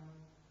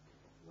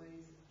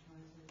ways of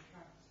trying to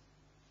attract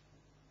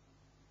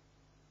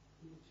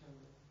each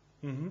other.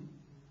 Mm-hmm.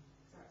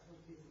 That's what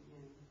it is in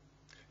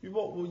the end.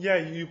 Well, yeah,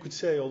 you could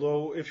say.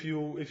 Although if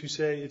you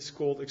say it's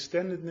called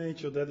extended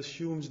nature, that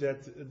assumes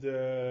that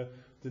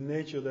the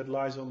nature that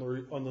lies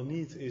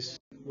underneath is.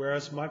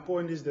 Whereas my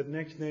point is that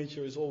next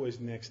nature is always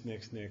next,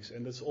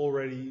 and that's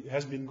already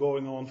has been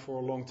going on for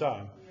a long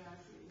time. Yeah, I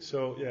see.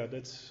 So yeah,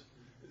 that's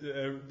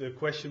the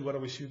question: whether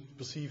we should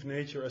perceive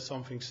nature as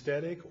something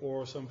static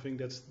or something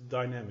that's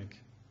dynamic.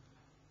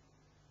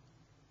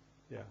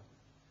 Yeah.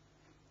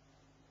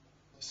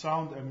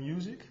 Sound and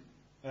music.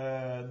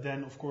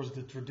 Then, of course,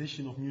 the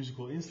tradition of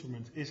musical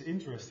instrument is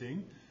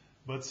interesting,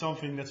 but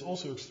something that's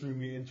also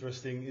extremely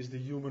interesting is the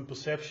human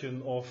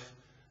perception of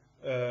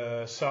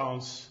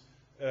sounds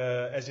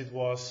as it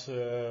was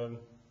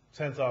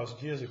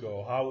 10,000 years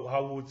ago.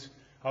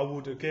 How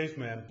would a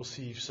caveman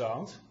perceive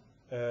sound?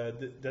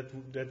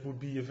 That would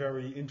be a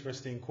very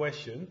interesting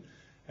question.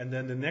 And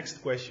then the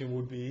next question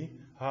would be,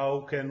 how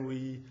can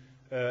we,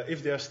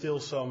 if there's still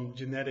some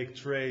genetic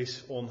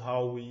trace on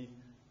how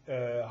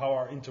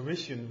our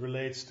intuition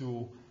relates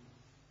to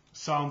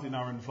sound in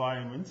our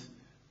environment,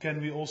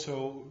 can we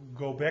also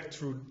go back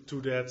to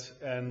that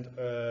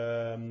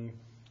and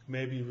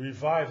maybe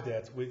revive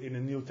that in a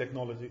new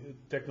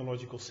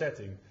technological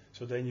setting?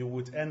 So then you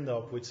would end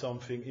up with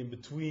something in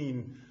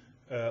between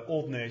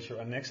old nature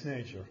and next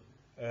nature.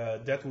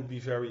 That would be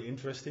very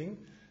interesting.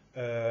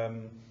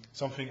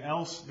 Something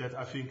else that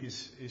I think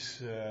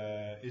is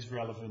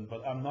relevant,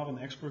 but I'm not an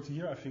expert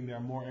here. I think there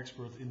are more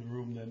experts in the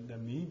room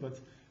than me. But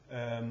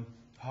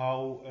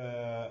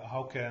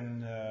how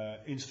can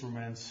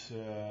instruments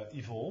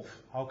evolve?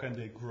 How can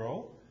they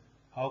grow?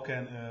 How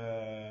can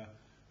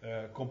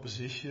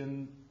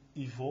composition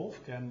evolve?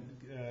 Can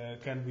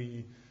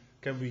we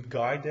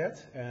guide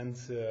that? And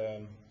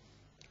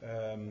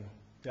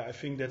I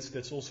think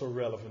that's also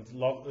relevant. A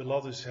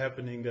lot is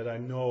happening that I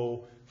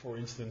know, for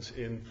instance,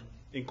 in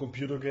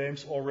computer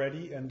games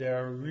already, and there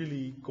are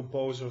really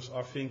composers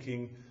are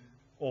thinking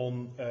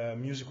on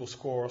musical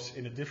scores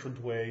in a different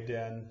way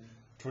than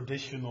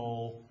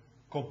traditional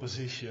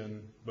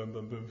composition,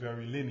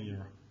 very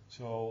linear.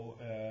 So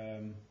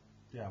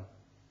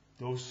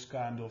those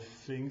kind of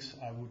things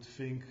I would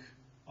think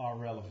are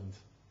relevant.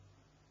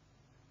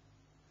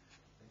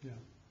 Yeah.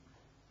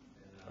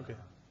 Okay.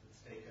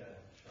 Let's take a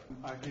short.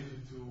 I give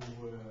it to.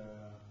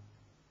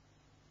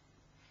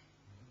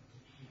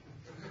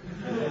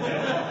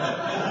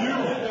 You.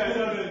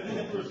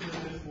 The person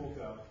that just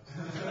walked out.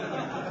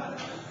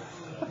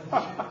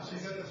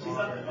 She's at the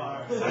bar.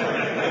 But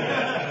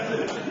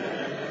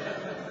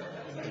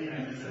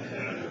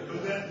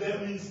that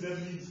means.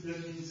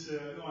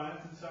 No, I have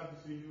to decide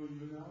between you and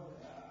you now.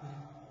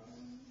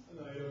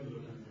 No, you don't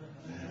look at me.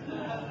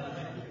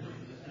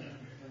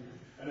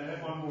 And I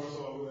have one more, so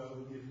I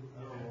will give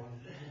her one.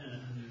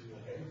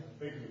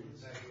 Thank you.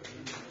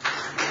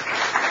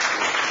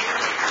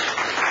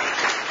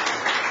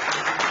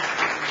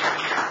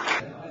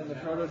 And the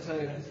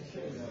prototype.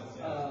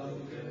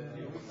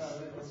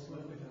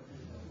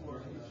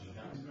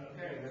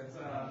 Okay,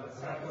 let's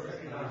start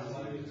working on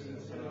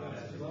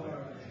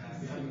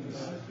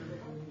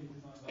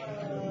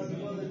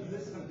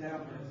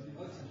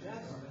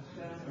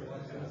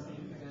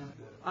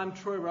I'm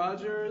Troy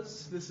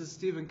Rogers, this is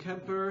Stephen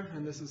Kemper,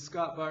 and this is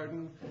Scott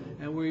Barton,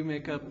 and we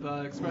make up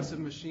Expressive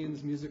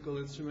Machines musical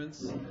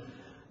instruments.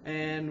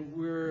 And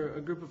we're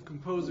a group of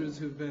composers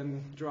who've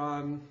been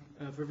drawn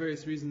for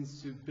various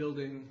reasons to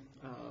building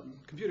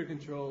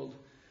computer-controlled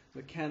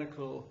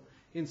mechanical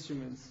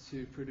instruments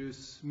to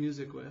produce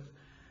music with.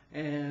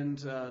 And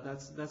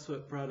that's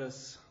what brought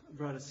us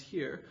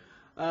here.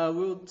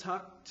 We'll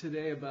talk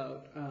today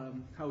about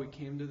how we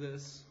came to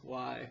this,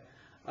 why,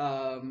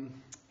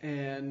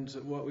 and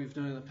what we've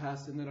done in the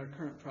past, and then our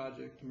current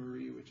project,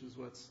 Marie, which is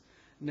what's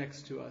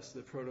next to us,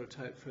 the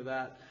prototype for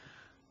that,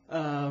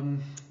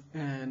 and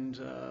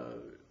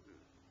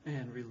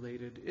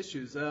related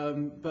issues.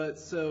 But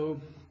so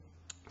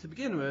to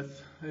begin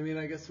with, I mean,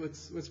 I guess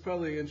what's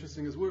probably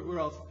interesting is we're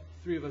all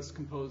three of us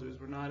composers.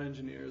 We're not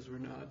engineers. We're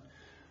not.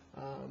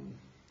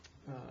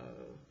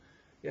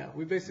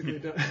 We basically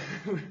don't.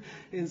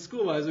 In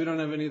school-wise, we don't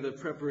have any of the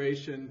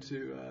preparation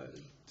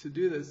to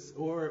do this,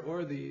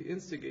 or the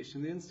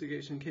instigation. The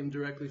instigation came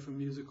directly from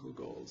musical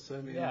goals. So,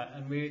 I mean, yeah,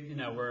 and we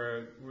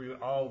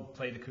all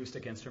played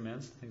acoustic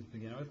instruments to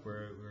begin with.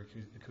 We're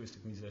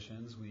acoustic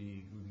musicians.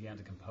 We began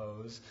to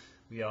compose.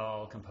 We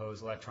all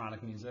compose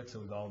electronic music, so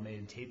we've all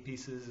made tape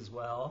pieces as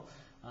well.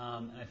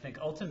 And I think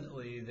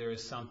ultimately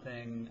there's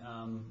something,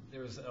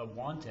 there's a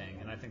wanting,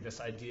 and I think this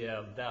idea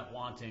of that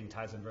wanting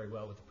ties in very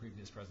well with the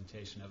previous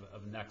presentation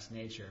of Next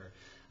Nature,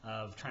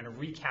 of trying to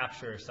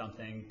recapture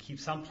something, keep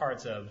some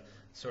parts of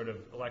sort of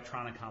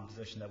electronic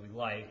composition that we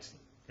liked.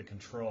 The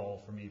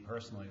control, for me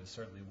personally, was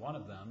certainly one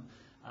of them,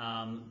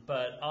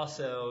 but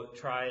also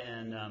try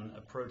and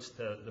approach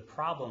the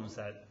problems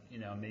that,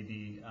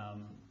 maybe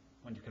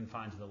when you're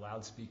confined to the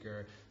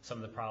loudspeaker, some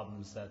of the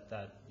problems that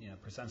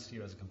presents to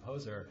you as a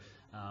composer,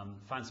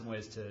 find some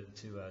ways to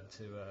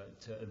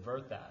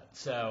avert that.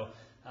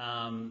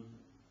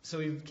 So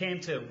we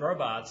came to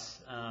robots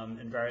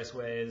in various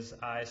ways.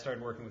 I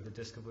started working with the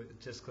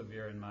disc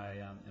clavier in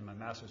my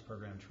master's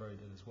program. Troy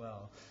did as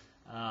well,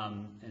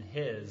 in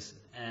his.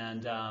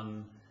 And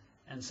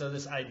so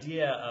this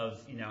idea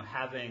of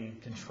having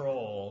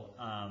control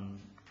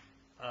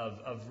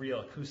of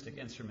real acoustic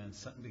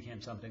instruments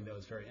became something that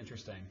was very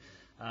interesting.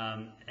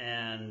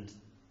 And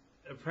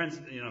from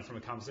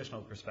a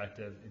compositional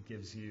perspective, it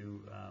gives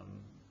you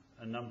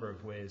a number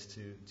of ways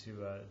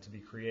to be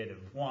creative.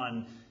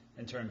 One,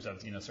 in terms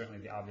of certainly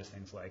the obvious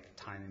things like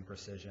timing,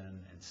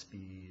 precision, and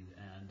speed,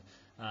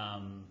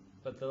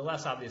 but the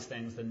less obvious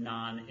things, the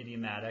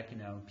non-idiomatic,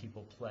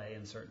 people play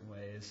in certain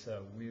ways,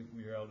 so we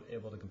were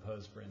able to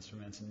compose for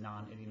instruments in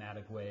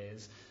non-idiomatic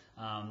ways.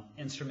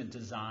 Instrument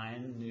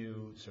design,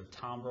 new sort of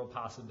timbral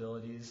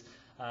possibilities,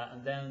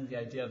 and then the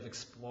idea of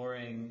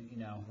exploring,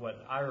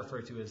 what I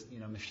refer to as,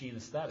 machine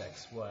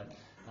aesthetics.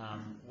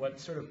 What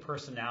sort of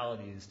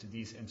personalities do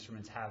these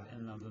instruments have in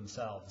and of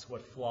themselves?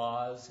 What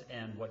flaws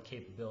and what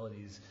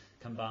capabilities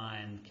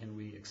combined can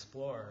we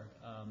explore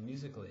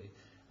musically?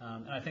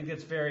 And I think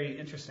it's very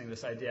interesting,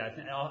 this idea.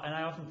 And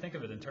I often think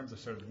of it in terms of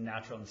sort of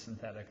natural and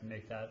synthetic, and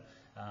make that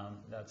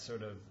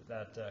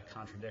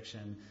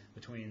contradiction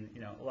between,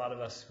 a lot of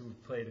us who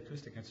played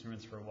acoustic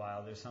instruments for a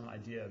while, there's some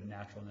idea of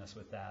naturalness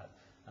with that.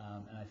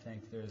 And I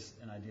think there's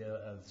an idea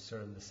of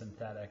sort of the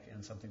synthetic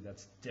and something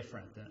that's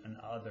different and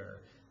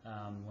other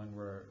when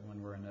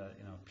we're in a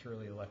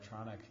purely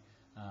electronic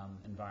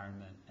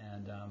environment.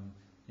 And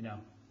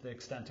the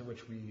extent to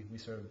which we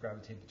sort of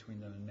gravitate between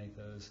them and make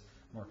those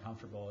more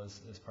comfortable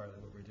is part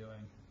of what we're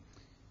doing.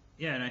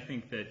 Yeah, and I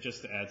think that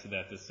just to add to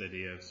that, this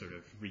idea of sort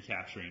of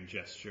recapturing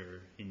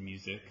gesture in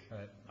music,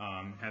 right.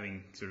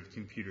 Having sort of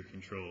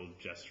computer-controlled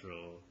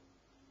gestural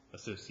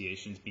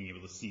associations, being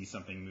able to see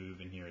something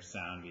move and hear a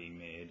sound being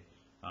made.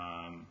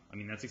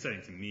 That's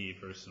exciting to me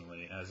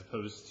personally, as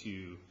opposed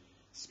to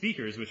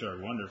speakers, which are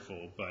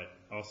wonderful, but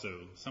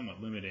also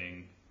somewhat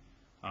limiting.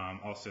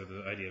 Also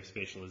the idea of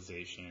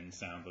spatialization,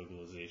 sound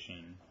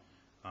vocalization,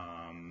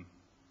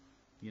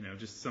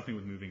 just something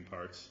with moving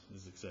parts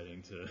is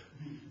exciting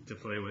to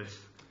play with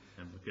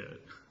and look at.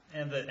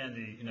 And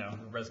the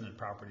resonant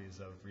properties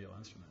of real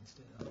instruments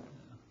too.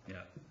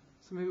 Yeah.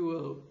 So maybe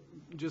we'll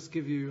just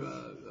give you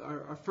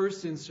our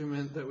first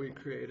instrument that we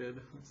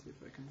created. Let's see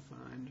if I can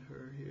find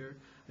her here.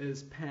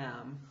 Is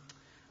PAM.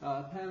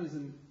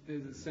 PAM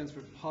stands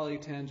for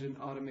Polytangent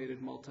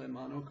Automated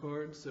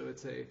Multi-Monochord. So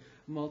it's a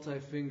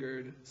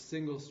multi-fingered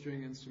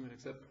single-string instrument,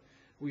 except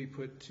we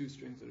put two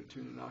strings that are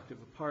tuned an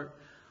octave apart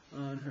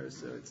on her.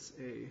 So it's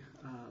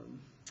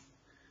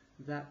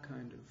that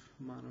kind of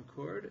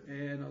monochord.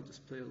 And I'll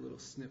just play a little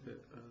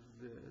snippet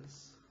of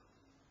this.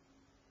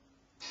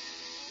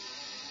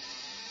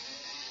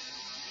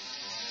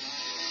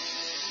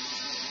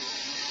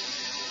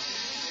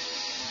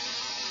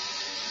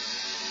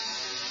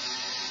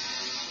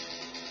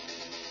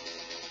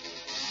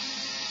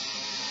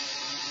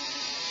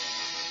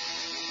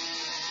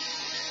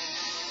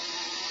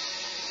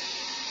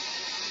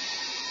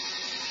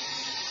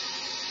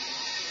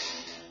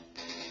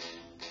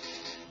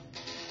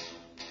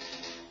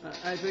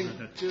 I think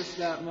just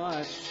that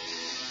much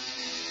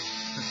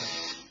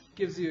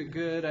gives you a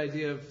good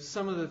idea of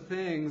some of the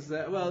things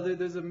that, well,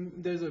 there's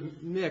a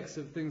mix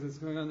of things that's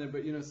going on there,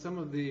 but some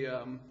of the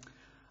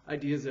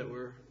ideas that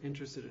we're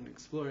interested in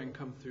exploring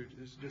come through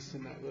just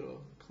in that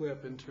little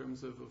clip, in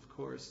terms of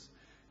course,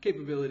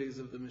 capabilities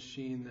of the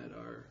machine that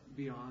are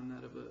beyond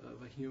that of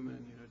a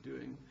human,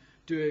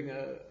 doing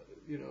a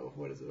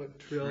what is it, like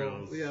trill,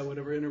 Trills. Yeah,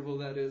 whatever interval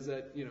that is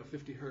at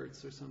 50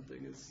 hertz or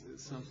something is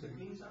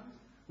something.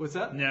 What's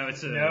that? No,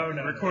 it's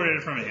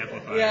recorded from an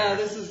amplifier. Yeah,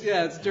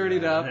 it's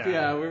dirtied up. Yeah.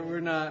 Yeah,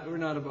 we're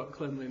not about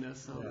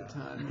cleanliness all the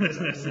time.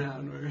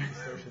 Sound.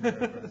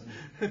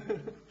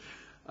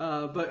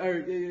 But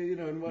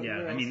and what? Yeah,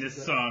 what I mean, else this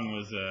is song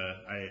was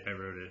I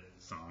wrote it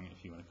song,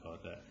 if you want to call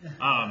it that.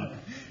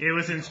 It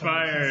was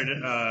inspired,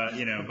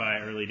 by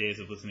early days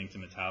of listening to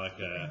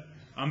Metallica.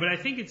 But I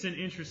think it's an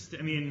interest.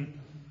 I mean,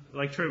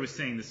 like Troy was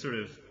saying, this sort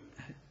of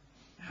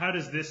how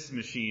does this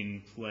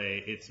machine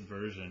play its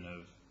version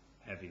of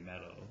heavy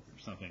metal or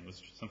something I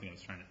was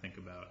trying to think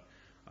about.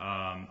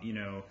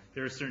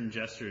 There are certain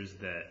gestures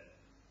that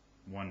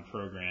one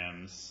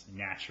programs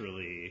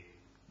naturally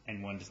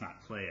and one does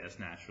not play as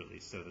naturally.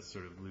 So the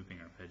sort of looping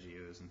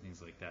arpeggios and things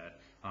like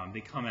that,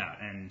 they come out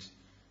and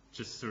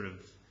just sort of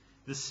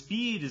the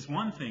speed is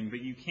one thing,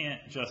 but you can't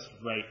just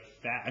write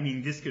fast. I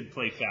mean, this could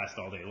play fast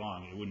all day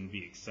long. It wouldn't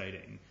be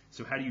exciting.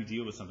 So how do you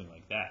deal with something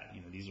like that?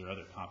 These are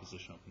other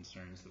compositional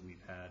concerns that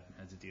we've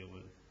had to deal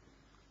with.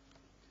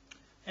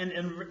 And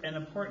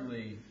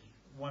importantly,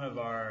 one of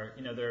our,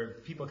 there are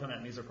people come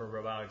at music or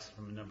robotics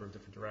from a number of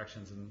different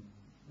directions, and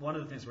one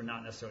of the things we're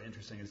not necessarily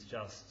interested in is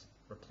just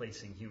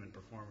replacing human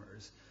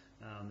performers.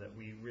 That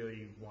we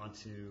really want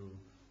to,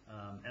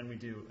 and we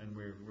do, and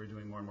we're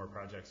doing more and more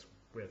projects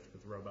with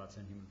robots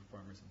and human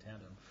performers in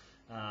tandem.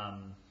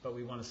 But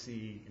we want to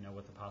see,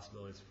 what the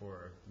possibilities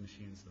for the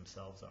machines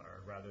themselves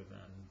are, rather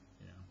than,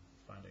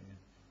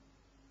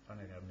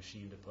 finding a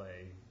machine to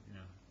play,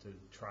 to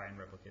try and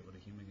replicate what a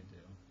human can do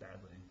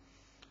badly.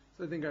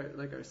 So I think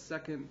our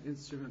second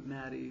instrument,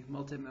 Maddie,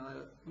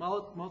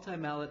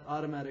 multi-mallet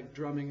automatic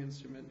drumming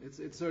instrument.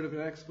 It's sort of an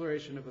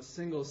exploration of a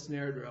single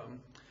snare drum,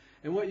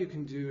 and what you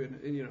can do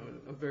in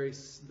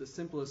the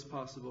simplest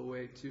possible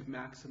way to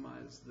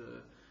maximize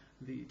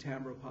the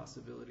timbral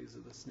possibilities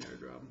of the snare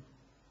drum.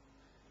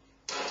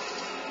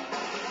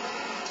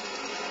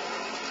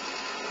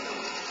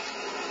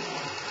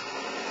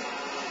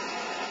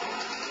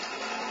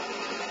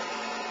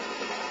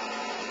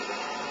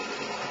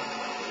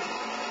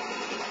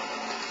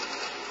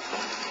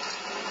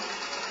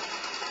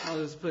 I'll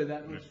just play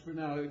that much for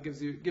now. It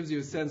gives you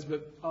a sense,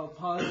 but I'll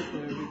pause it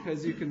there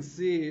because you can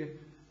see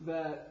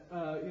that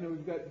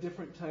we've got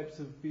different types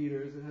of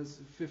beaters. It has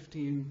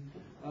 15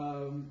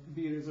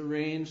 beaters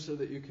arranged so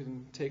that you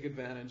can take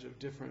advantage of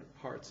different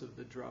parts of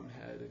the drum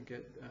head and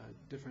get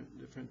different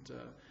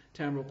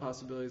timbral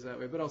possibilities that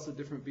way, but also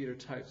different beater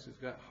types.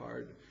 We've got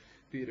hard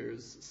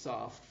beaters,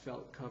 soft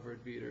felt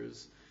covered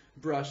beaters,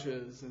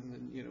 brushes, and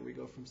then we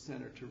go from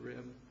center to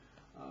rim.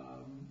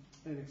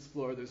 And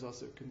explore. There's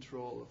also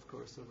control, of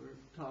course, over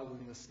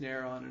toggling the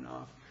snare on and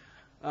off.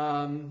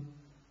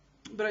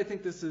 But I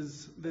think this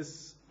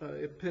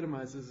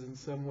epitomizes in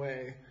some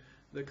way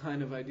the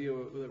kind of idea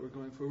that we're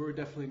going for. We're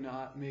definitely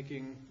not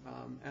making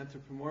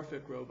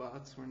anthropomorphic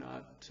robots. We're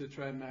not to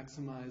try and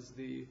maximize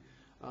the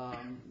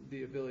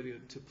ability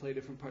to play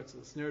different parts of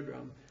the snare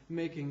drum.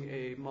 Making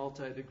a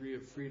multi-degree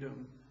of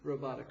freedom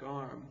robotic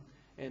arm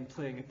and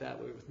playing it that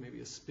way with maybe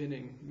a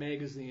spinning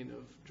magazine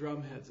of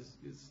drum heads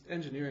is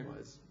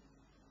engineering-wise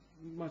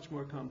much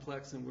more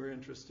complex than we're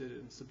interested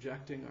in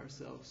subjecting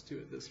ourselves to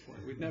at this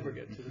point. We'd never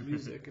get to the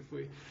music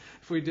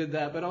if we did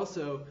that. But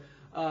also,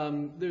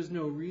 there's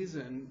no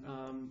reason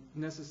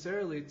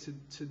necessarily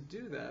to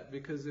do that,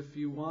 because if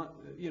you want,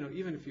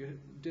 even if you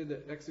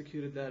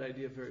executed that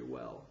idea very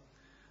well,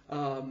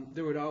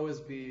 there would always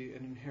be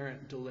an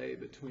inherent delay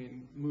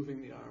between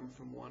moving the arm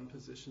from one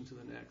position to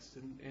the next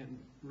and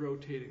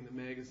rotating the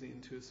magazine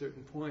to a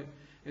certain point.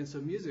 And so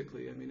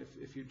musically, I mean,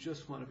 if you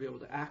just want to be able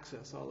to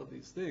access all of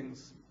these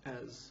things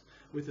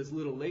with as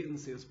little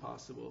latency as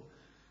possible,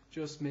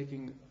 just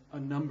making a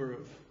number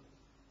of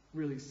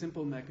really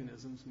simple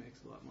mechanisms makes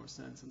a lot more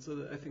sense. And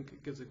so I think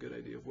it gives a good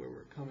idea of where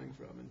we're coming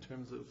from in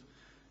terms of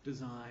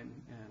design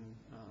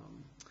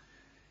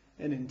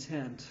and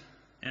intent.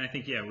 And I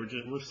think,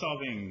 we're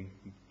solving,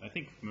 I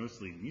think,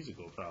 mostly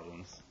musical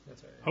problems.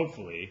 That's right.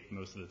 Hopefully,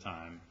 most of the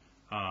time.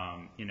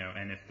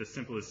 And if the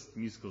simplest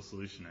musical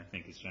solution, I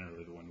think, is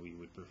generally the one we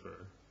would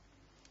prefer.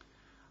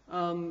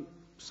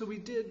 So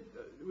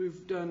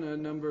we've done a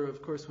number,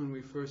 of course, when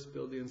we first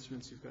build the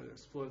instruments, you've got to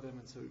explore them.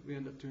 And so we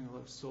end up doing a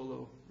lot of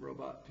solo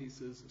robot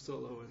pieces,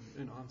 solo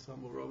and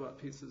ensemble robot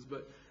pieces.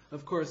 But,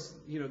 of course,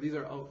 these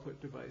are output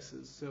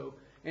devices. So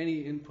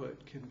any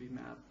input can be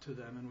mapped to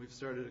them. And we've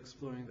started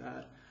exploring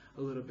that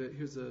a little bit.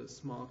 Here's a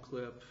small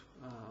clip.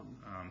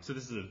 So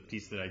this is a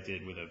piece that I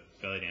did with a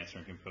belly dancer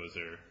and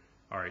composer,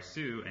 Ari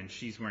Sue, and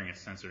she's wearing a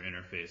sensor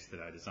interface that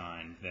I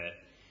designed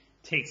that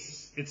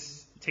takes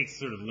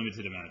sort of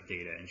limited amount of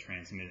data and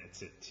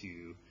transmits it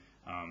to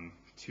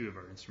two of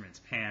our instruments,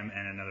 Pam,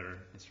 and another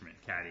instrument,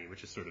 Caddy,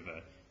 which is sort of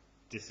a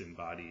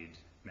disembodied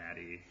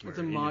Maddie. It's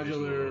a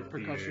modular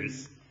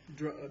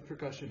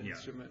percussion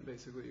instrument.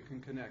 Basically, you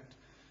can connect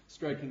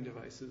striking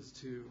devices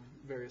to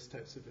various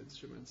types of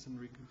instruments and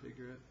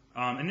reconfigure it.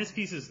 And this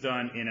piece is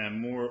done in a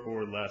more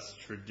or less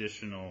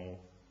traditional,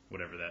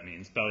 whatever that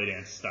means, belly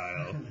dance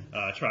style,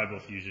 tribal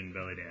fusion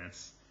belly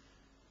dance.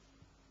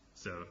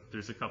 So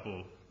there's a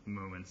couple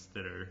moments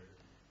that are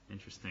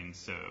interesting.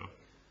 So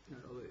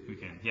we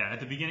can, yeah, at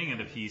the beginning of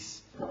the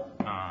piece, if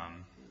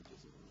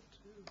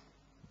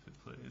it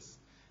plays,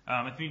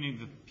 at the beginning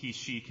of the piece,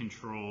 she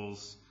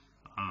controls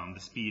the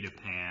speed of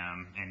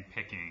Pam and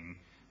picking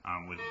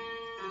with.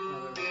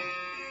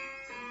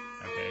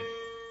 Okay.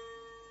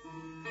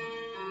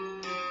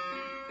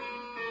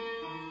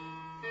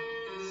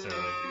 So.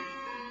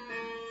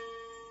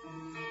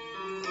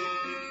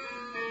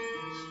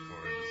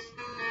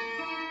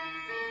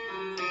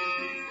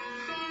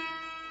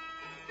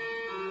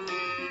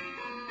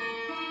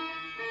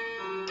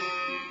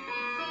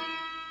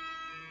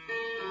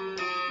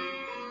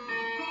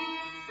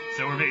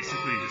 So we're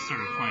basically just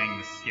sort of playing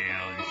the scale,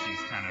 and she's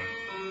kind of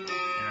in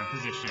a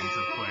position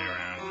to play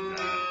around with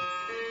that.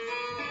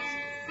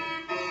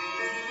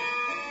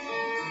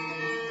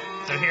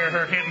 So here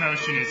her hip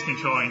motion is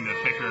controlling the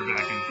picker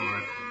back and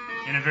forth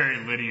in a very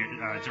linear,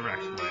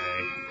 direct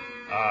way.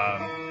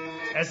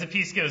 As the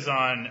piece goes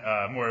on,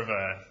 more of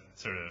a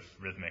sort of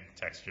rhythmic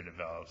texture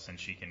develops, and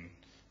she can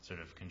sort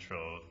of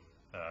control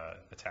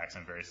attacks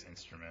on various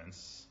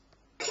instruments.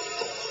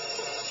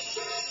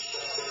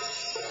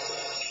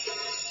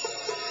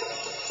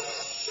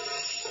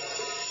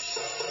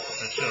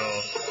 So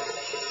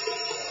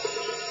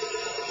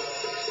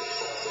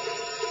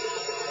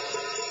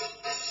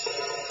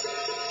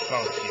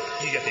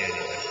she'll you get the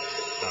idea,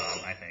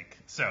 I think.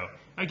 So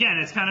again,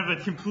 it's kind of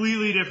a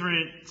completely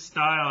different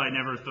style. I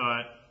never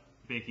thought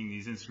making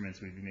these instruments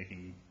we'd be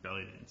making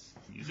belly dance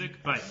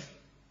music, but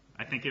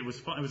I think it was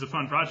fun. It was a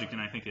fun project,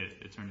 and I think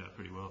it turned out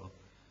pretty well.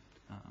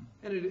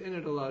 And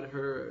it allowed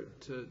her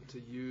to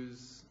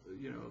use,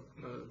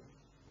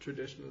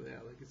 traditional,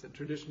 like I said,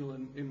 traditional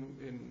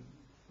in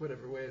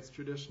whatever way it's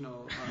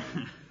traditional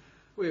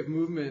way of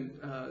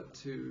movement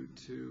to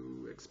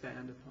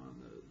expand upon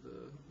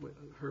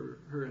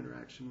her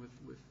interaction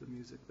with the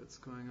music that's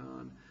going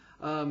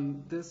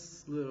on.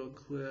 This little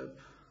clip,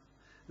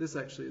 this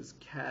actually is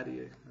Caddy,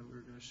 and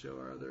we're going to show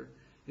our other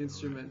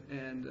instrument,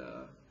 and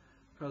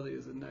probably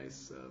is a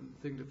nice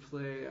thing to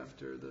play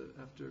after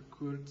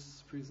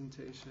Kurt's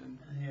presentation.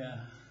 Yeah.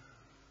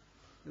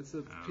 It's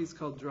a piece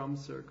called Drum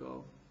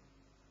Circle.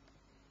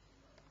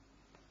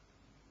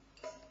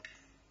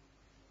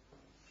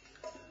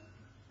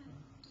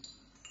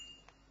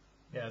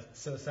 Yeah,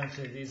 so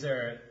essentially these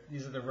are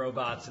the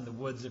robots in the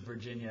woods of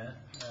Virginia,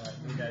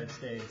 in the United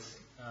States.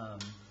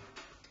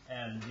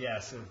 And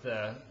yes,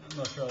 the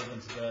most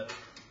relevant to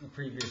the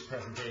previous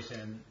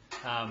presentation,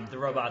 the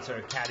robots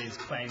are caddies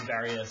playing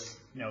various,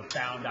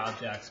 found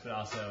objects, but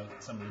also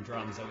some of the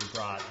drums that we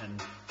brought and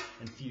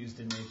infused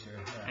in nature.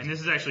 Yeah. And this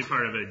is actually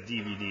part of a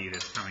DVD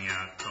that's coming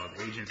out called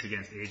Agents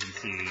Against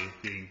Agency,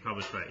 being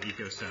published by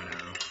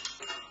EcoSono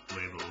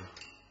label.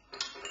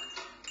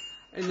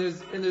 And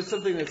there's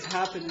something that's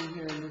happening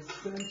here in the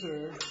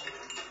center.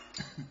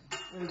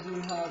 As we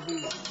have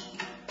these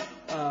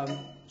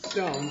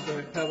stones,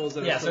 right, pebbles.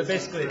 That so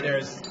basically,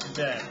 there's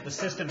the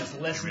system is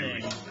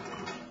listening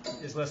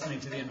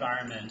to the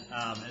environment,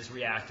 is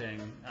reacting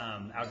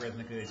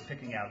algorithmically. It's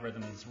picking out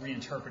rhythm, it's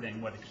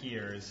reinterpreting what it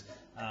hears,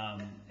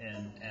 and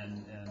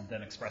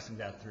then expressing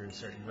that through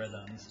certain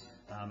rhythms.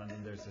 And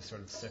then there's this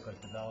sort of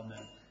cyclic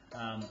development.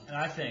 And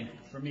I think,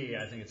 for me,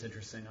 it's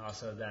interesting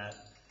also that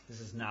this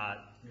is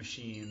not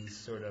machines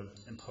sort of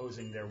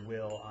imposing their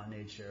will on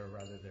nature,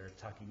 rather they're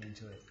tucking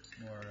into it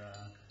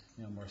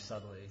more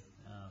subtly.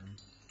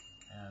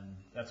 And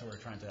that's what we're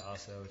trying to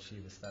also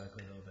achieve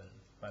aesthetically a little bit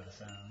by the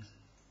sounds.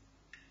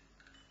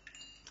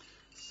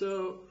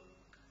 So,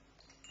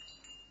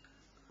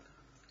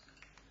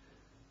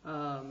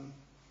 let's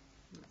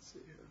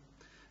see here.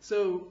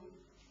 So,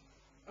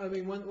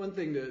 one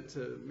thing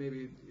to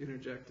maybe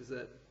interject is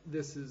that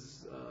this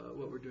is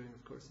what we're doing,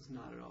 of course, is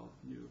not at all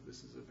new.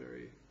 This is a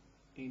very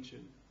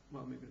ancient,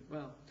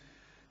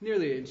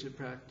 nearly ancient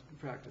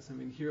practice.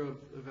 Hero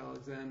of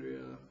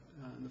Alexandria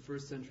in the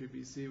 1st century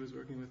BC was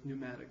working with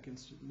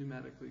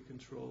pneumatically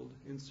controlled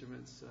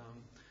instruments.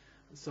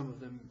 Some of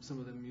them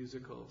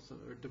musical,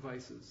 or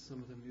devices.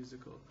 Some of them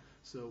musical.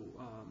 So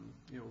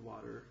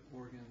water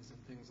organs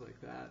and things like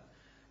that.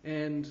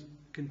 And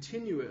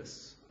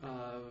continuous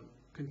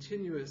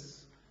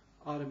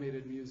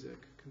automated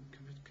music,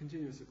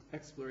 continuous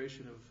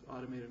exploration of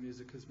automated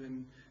music has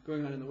been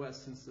going on in the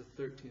West since the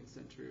 13th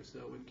century or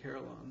so, when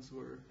carillons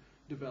were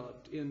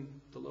developed in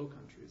the Low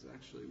Countries,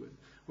 actually,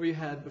 where you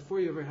had, before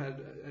you ever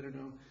had, I don't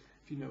know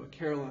if you know a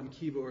carillon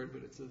keyboard,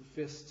 but it's a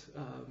fist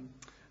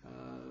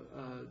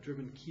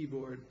driven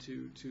keyboard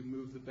to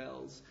move the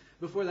bells.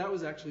 Before that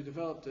was actually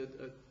developed,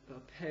 a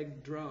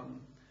peg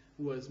drum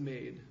was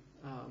made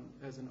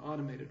as an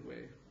automated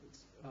way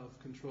of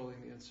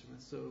controlling the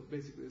instrument. So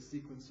basically a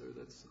sequencer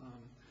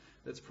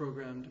that's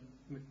programmed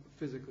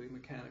physically,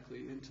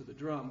 mechanically into the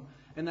drum.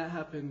 And that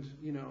happened,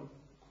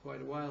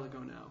 quite a while ago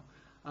now.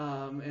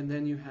 And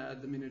then you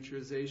had the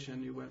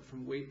miniaturization. You went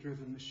from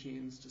weight-driven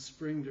machines to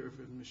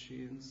spring-driven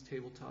machines,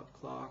 tabletop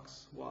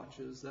clocks,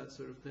 watches, that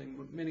sort of thing.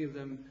 Many of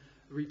them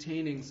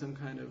retaining some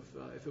kind of,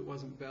 if it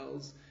wasn't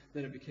bells,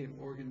 then it became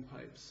organ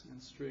pipes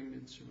and stringed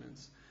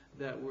instruments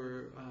that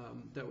were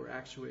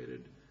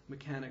actuated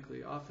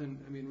mechanically, often,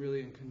 I mean,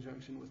 really in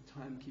conjunction with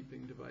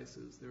timekeeping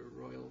devices. They were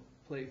royal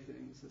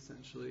playthings,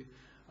 essentially,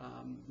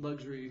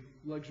 luxury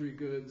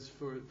goods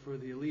for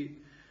the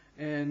elite.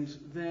 And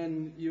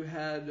then you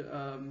had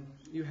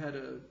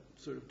a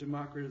sort of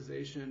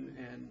democratization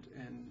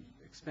and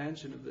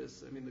expansion of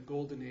this. I mean, the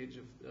golden age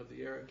of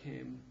the era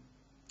came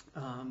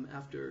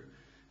after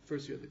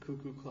first you had the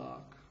cuckoo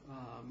clock,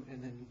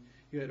 and then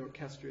you had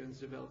orchestrions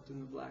developed in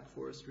the Black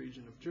Forest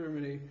region of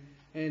Germany.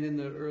 And in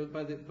the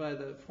by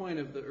the point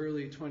of the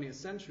early 20th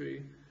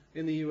century,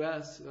 in the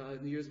U.S.,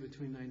 in the years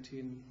between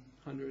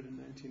 1900 and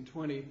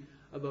 1920,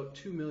 about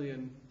 2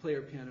 million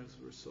player pianos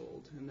were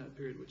sold in that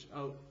period,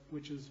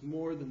 which is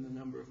more than the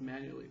number of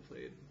manually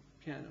played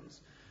pianos.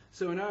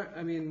 So in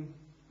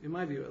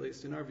my view, at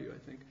least in our view, I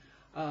think,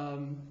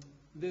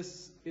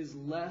 this is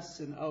less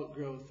an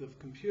outgrowth of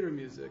computer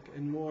music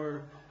and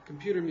more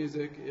computer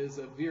music is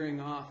a veering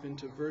off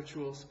into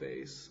virtual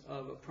space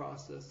of a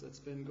process that's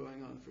been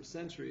going on for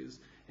centuries.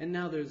 And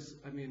now there's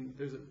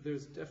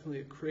definitely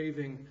a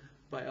craving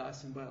by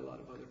us and by a lot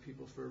of other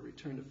people for a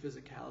return to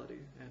physicality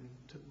and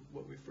to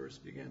what we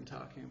first began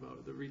talking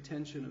about, the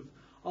retention of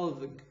all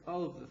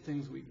of the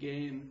things we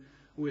gain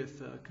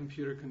with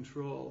computer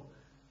control,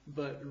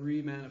 but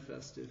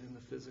remanifested in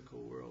the physical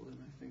world. And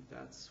I think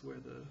that's where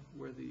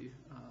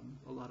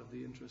a lot of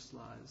the interest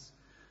lies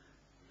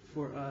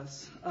for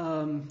us.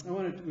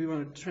 We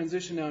want to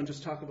transition now and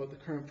just talk about the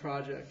current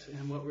project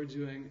and what we're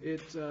doing.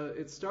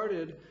 It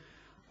started.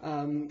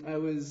 I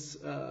was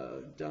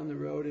down the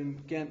road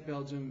in Ghent,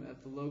 Belgium,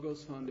 at the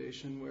Logos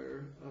Foundation,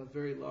 where a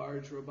very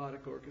large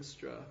robotic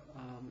orchestra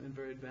and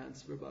very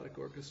advanced robotic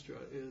orchestra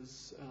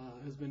has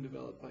been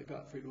developed by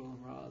Gottfried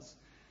Wilhelm Raz.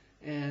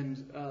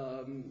 And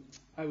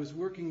I was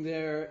working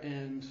there,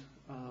 and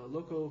a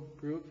local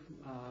group,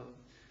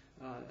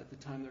 at the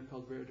time they're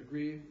called Rare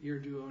Degree, Ear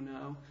Duo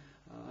now,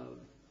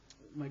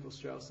 Michael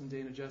Strauss and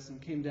Dana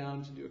Jessen came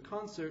down to do a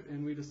concert,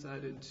 and we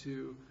decided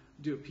to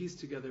do a piece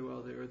together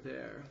while they were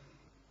there.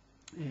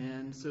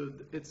 And so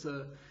it's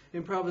a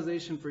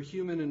improvisation for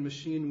human and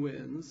machine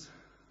winds,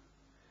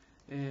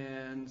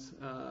 and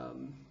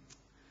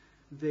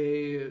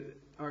they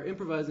are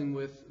improvising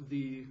with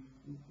the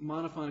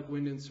monophonic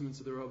wind instruments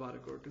of the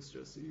robotic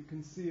orchestra. So you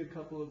can see a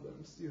couple of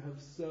them. So you have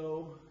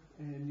So,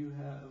 and you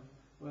have,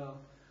 well,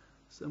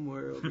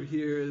 somewhere over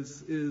here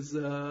is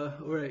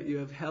right, you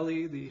have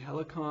Heli, the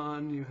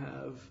helicon, you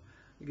have,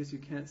 I guess you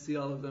can't see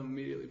all of them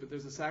immediately, but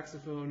there's a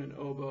saxophone, an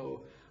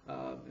oboe,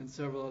 and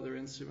several other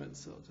instruments.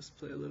 So I'll just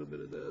play a little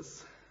bit of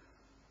this.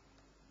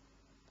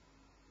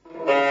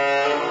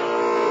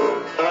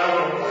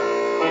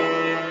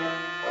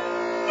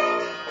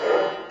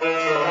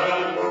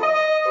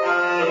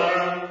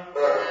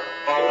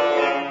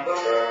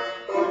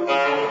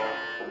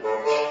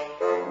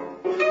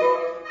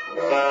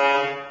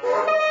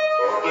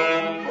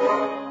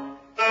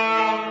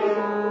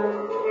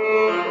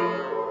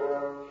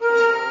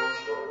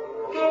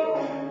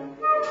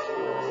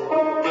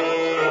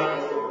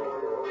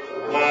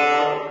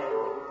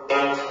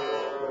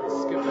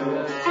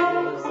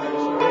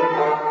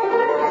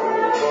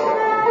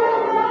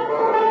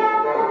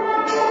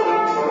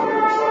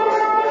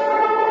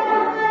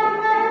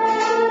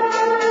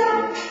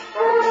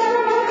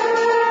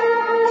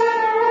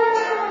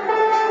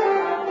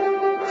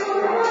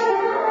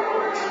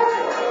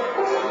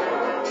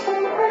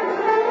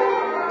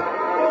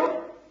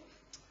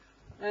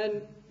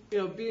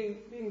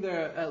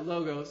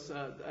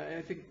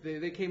 I think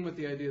they came with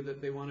the idea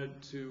that they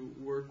wanted to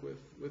work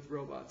with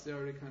robots. They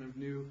already kind of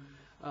knew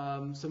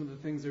some of the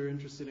things they're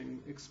interested in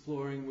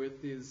exploring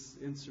with these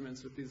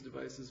instruments, with these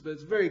devices. But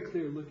it's very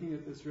clear, looking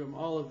at this room,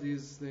 all of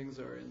these things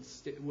are in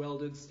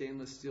welded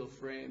stainless steel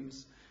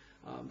frames.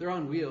 They're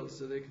on wheels,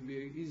 so they can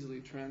be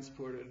easily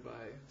transported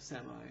by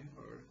semi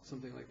or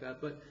something like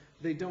that. But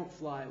they don't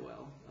fly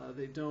well.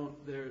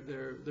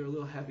 They're a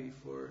little heavy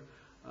for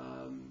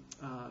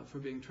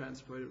being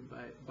transported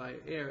by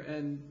air.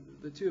 And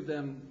the two of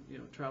them,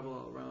 travel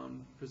all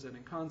around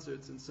presenting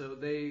concerts, and so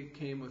they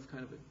came with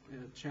kind of a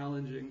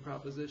challenging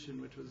proposition,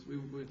 which was we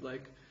would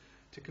like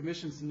to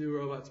commission some new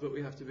robots, but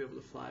we have to be able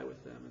to fly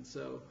with them. And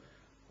so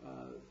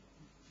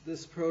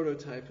this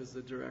prototype is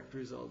the direct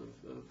result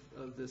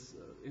of this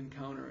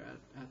encounter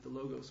at the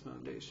Logos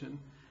Foundation.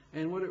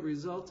 And what it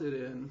resulted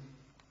in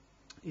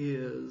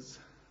is,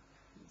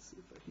 let's see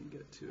if I can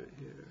get to it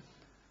here.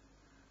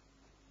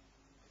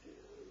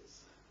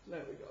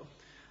 There we go.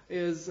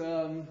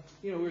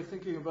 We're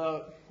thinking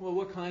about, well,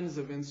 what kinds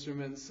of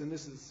instruments, and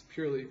this is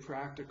purely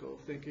practical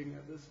thinking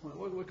at this point,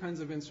 what kinds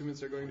of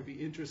instruments are going to be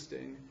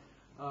interesting,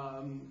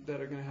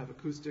 that are going to have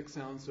acoustic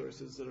sound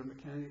sources that are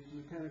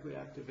mechanically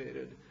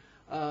activated,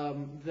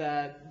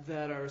 that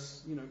are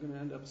going to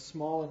end up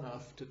small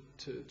enough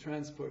to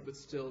transport, but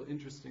still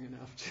interesting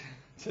enough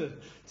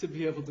to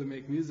be able to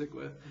make music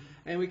with.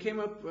 And we came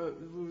up, what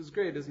was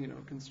great is,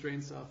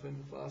 constraints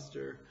often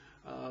foster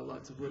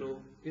lots of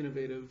little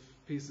innovative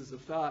pieces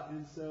of thought.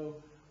 And so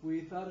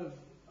we thought of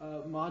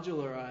a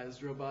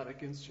modularized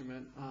robotic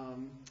instrument,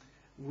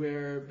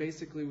 where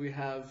basically we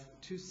have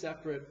two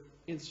separate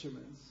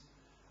instruments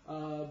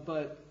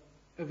but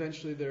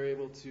eventually they're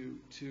able to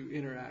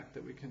interact,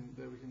 that we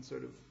can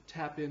sort of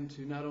tap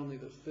into not only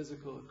the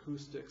physical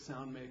acoustic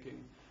sound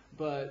making,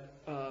 but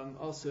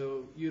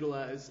also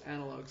utilize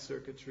analog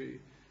circuitry,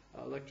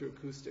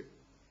 electroacoustic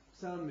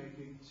sound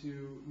making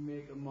to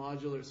make a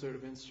modular sort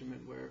of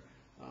instrument where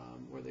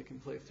they can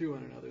play through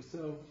one another.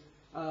 So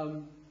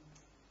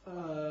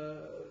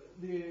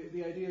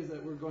the idea is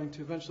that we're going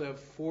to eventually have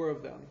 4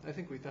 of them. I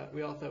think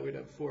we all thought we'd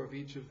have 4 of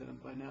each of them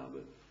by now,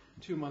 but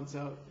 2 months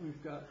out,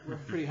 we're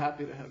pretty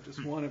happy to have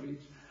just 1 of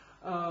each.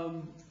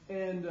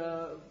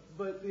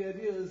 But the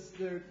idea is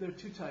there are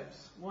 2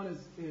 types. One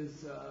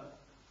is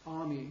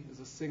AMI is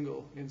a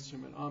single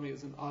instrument. AMI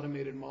is an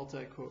automated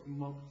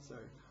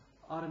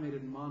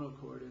automated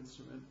monochord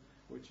instrument,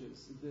 which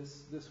is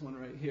this one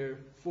right here.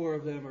 4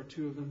 of them or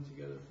 2 of them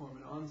together form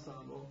an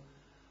ensemble.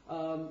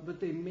 But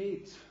they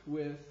mate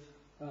with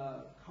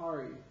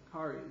Karis.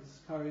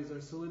 Karis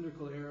are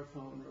cylindrical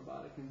aerophone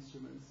robotic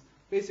instruments,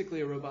 basically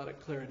a robotic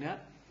clarinet.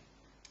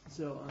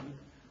 So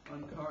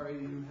on Kari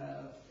you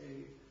have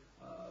a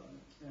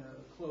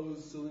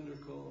closed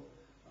cylindrical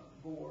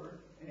bore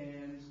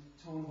and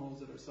tone holes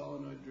that are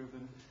solenoid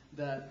driven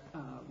that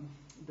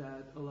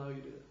allow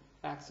you to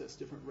access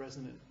different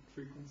resonant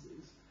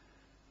frequencies.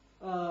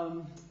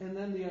 And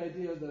then the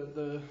idea,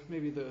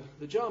 maybe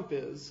the jump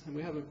is, and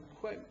we haven't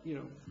quite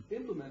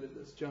implemented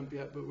this jump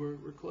yet, but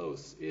we're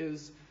close,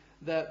 is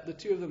that the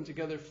 2 of them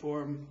together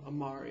form a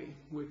MARI,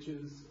 which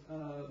is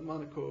a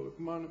monochord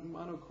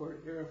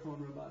aerophone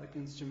robotic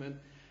instrument.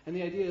 And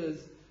the idea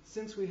is,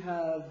 since we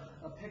have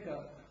a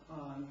pickup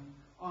on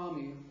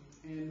AMI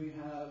and we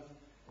have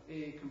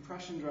a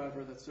compression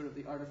driver that's sort of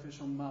the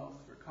artificial mouth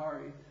for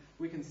Kari,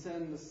 we can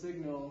send the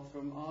signal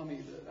from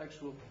AMI, the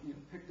actual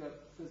picked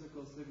up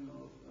physical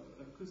signal,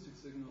 acoustic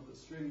signal of the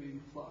string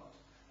being plucked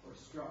or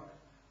struck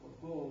or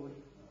bowed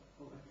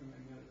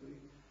electromagnetically,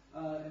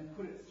 and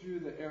put it through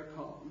the air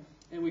column.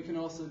 And we can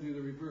also do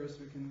the reverse.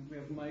 We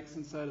have mics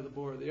inside of the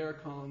bore of the air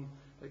column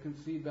that can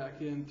feed back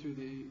in through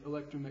the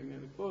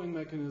electromagnetic bowing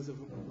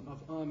mechanism of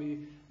AMI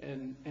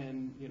and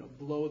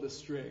blow the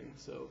string.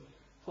 So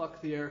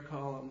pluck the air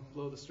column,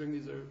 blow the string.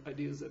 These are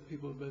ideas that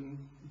people have been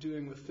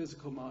doing with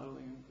physical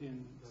modeling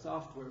in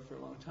software for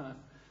a long time.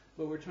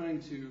 But we're trying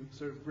to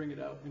sort of bring it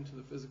out into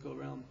the physical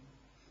realm.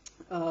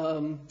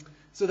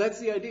 So that's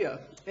the idea.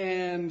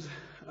 And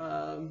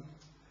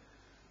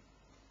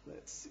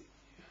let's see.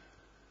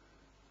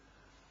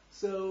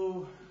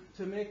 So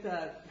to make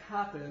that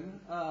happen,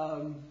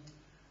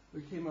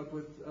 we came up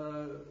with,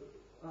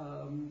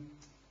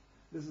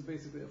 this is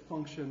basically a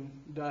function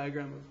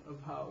diagram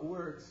of how it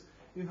works.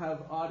 You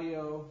have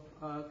audio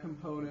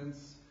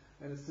components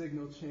and a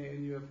signal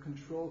chain. You have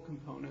control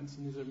components,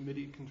 and these are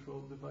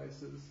MIDI-controlled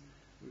devices.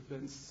 We've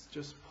been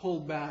just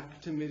pulled back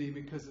to MIDI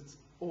because it's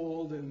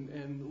old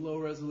and low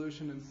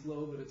resolution and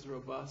slow, but it's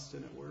robust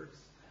and it works.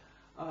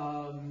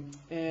 And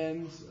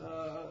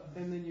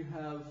then you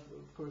have,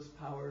 of course,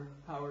 power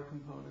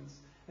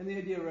components. And the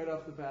idea right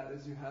off the bat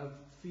is you have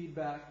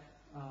feedback,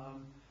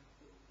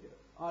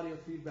 audio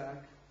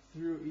feedback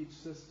through each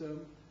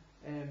system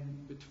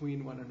and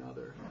between one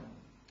another.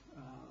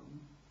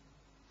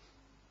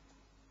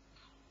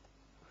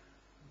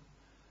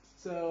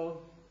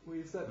 So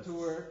we set to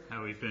work.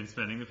 How we've been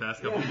spending the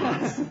past couple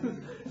months.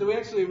 So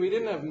we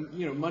didn't have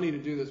money to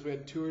do this. We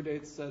had tour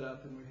dates set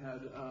up, and we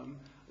had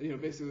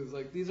basically it was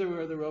like, these are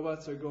where the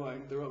robots are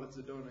going, the robots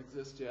that don't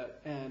exist yet,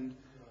 and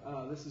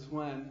this is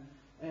when.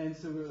 And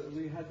so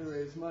we had to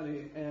raise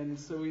money, and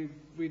so we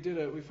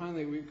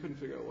couldn't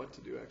figure out what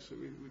to do. Actually,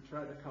 we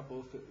tried a couple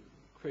of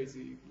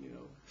crazy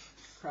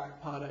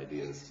crackpot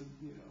ideas to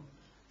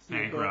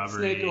Bank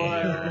robbery. Snake oil,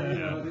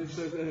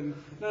 and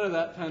none of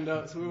that panned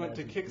out. So we went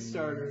to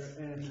Kickstarter,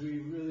 and we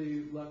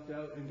really lucked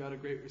out and got a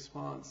great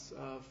response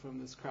from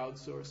this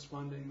crowdsourced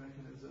funding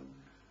mechanism.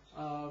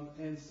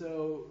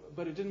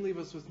 But it didn't leave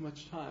us with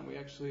much time. We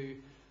actually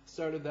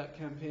started that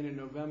campaign in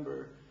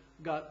November,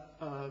 got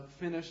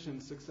finished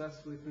and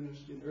successfully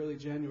finished in early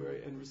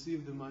January, and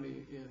received the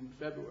money in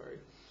February.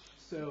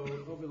 So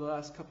over the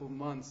last couple of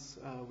months,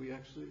 we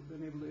actually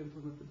been able to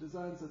implement the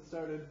designs that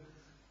started.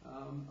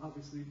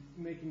 Obviously,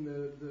 making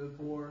the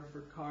bore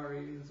for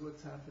Kari is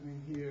what's happening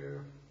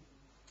here.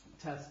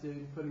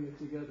 Testing, putting it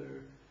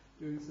together,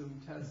 doing some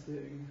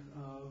testing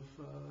of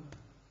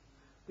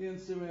the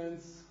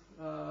instruments.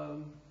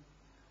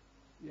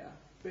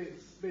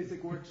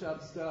 Basic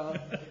workshop stuff.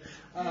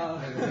 I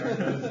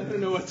don't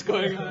know what's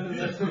going on.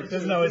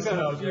 There's no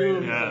sound.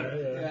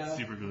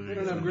 Super good. We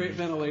don't have great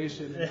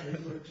ventilation in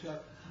this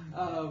workshop.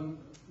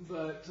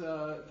 But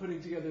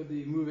putting together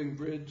the moving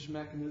bridge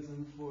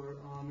mechanism for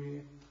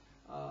AMI,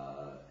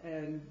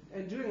 and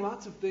doing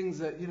lots of things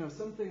that,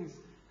 some things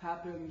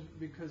happened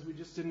because we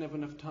just didn't have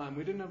enough time.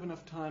 We didn't have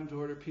enough time to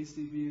order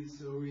PCBs,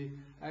 so we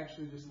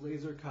actually just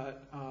laser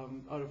cut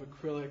out of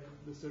acrylic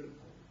the sort of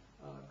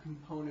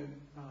component,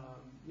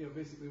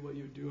 basically what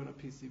you would do on a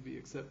PCB,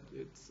 except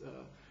it's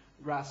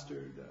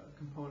rastered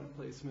component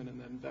placement and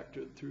then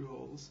vectored through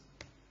holes.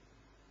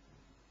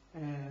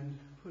 and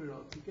put it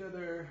all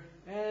together.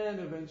 And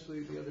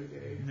eventually the other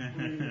day,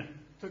 we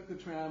took the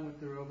tram with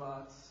the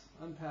robots,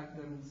 unpacked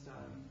them in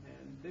Steim,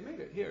 and they made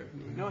it here.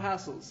 No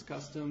hassles,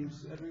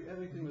 customs,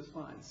 everything was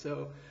fine.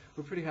 So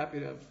we're pretty happy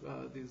to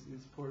have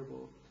these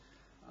portable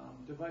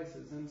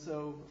devices. And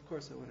so, of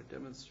course, I want to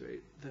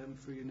demonstrate them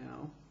for you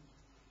now.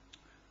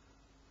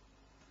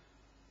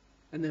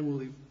 And then we'll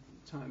leave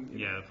time.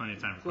 Plenty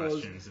of time for close.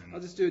 questions. And I'll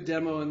just do a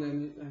demo, and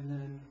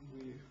then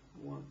we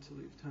want to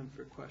leave time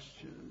for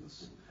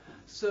questions.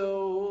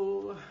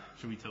 So,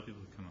 should we tell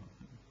people to come up?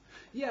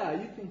 Yeah,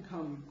 you can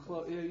come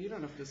close. Yeah, you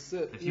don't have to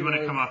sit. If you want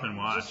to come up and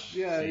watch,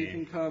 you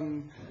can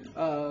come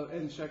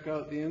and check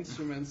out the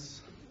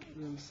instruments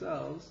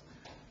themselves.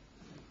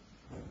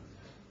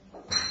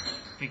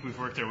 I think we've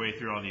worked our way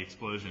through all the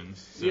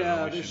explosions. So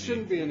there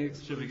shouldn't be any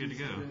explosions. Should be good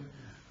to go.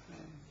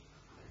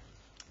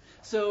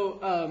 So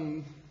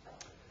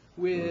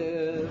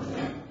with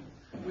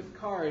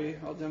Kari,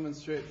 I'll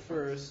demonstrate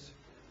first.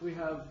 We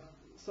have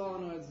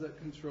solenoids that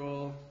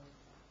control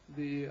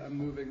I'm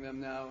moving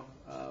them now,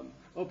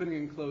 opening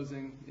and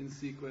closing in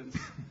sequence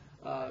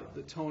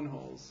the tone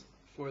holes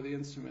for the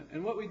instrument.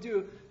 And what we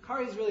do,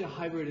 Kari is really a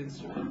hybrid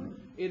instrument.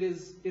 It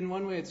is, in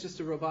one way, it's just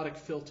a robotic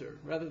filter,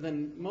 rather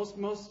than most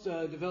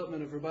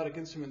development of robotic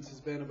instruments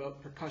has been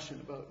about percussion,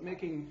 about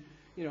making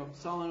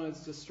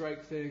solenoids to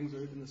strike things,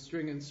 or even the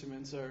string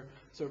instruments are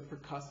sort of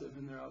percussive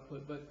in their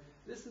output. But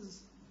this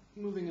is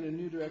moving in a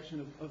new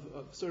direction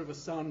of sort of a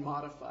sound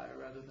modifier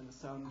rather than a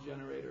sound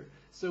generator.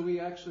 So we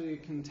actually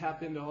can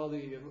tap into all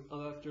the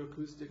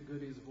electroacoustic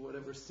goodies of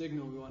whatever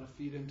signal we want to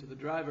feed into the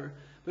driver.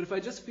 But if I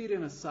just feed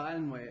in a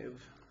sine wave,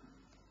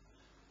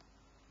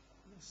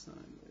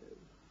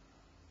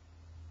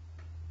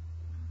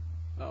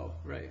 oh,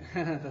 right,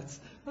 that's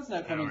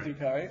not coming through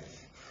Kari.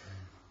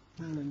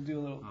 I'm going to do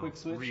a little quick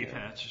switch.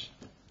 Repatch.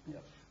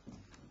 Yep.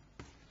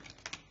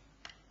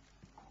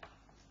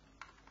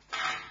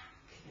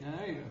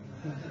 There you go.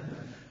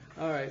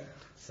 All right.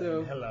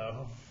 So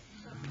hello.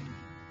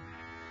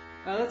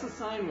 Now that's a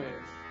sine wave.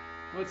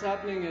 What's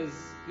happening is,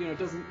 it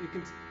doesn't.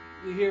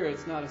 You hear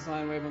it's not a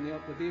sine wave on the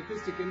output. The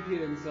acoustic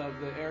impedance of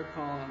the air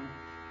column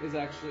is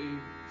actually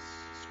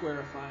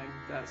squarifying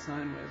that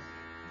sine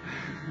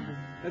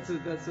wave.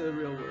 That's a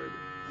real word.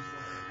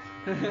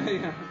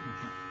 Yeah.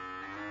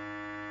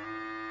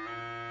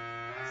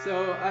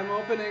 So I'm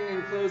opening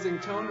and closing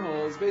tone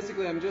holes.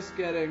 Basically, I'm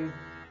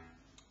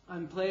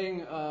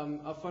playing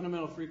a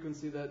fundamental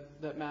frequency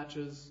that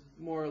matches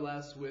more or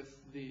less with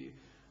the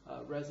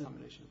resonant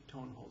combination of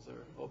tone holes that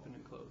are open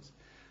and closed.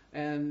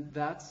 And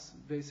that's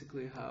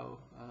basically how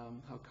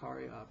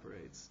Kari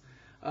operates.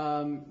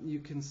 You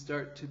can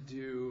start to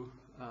do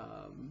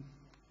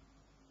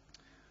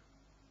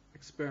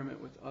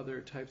experiment with other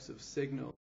types of signals.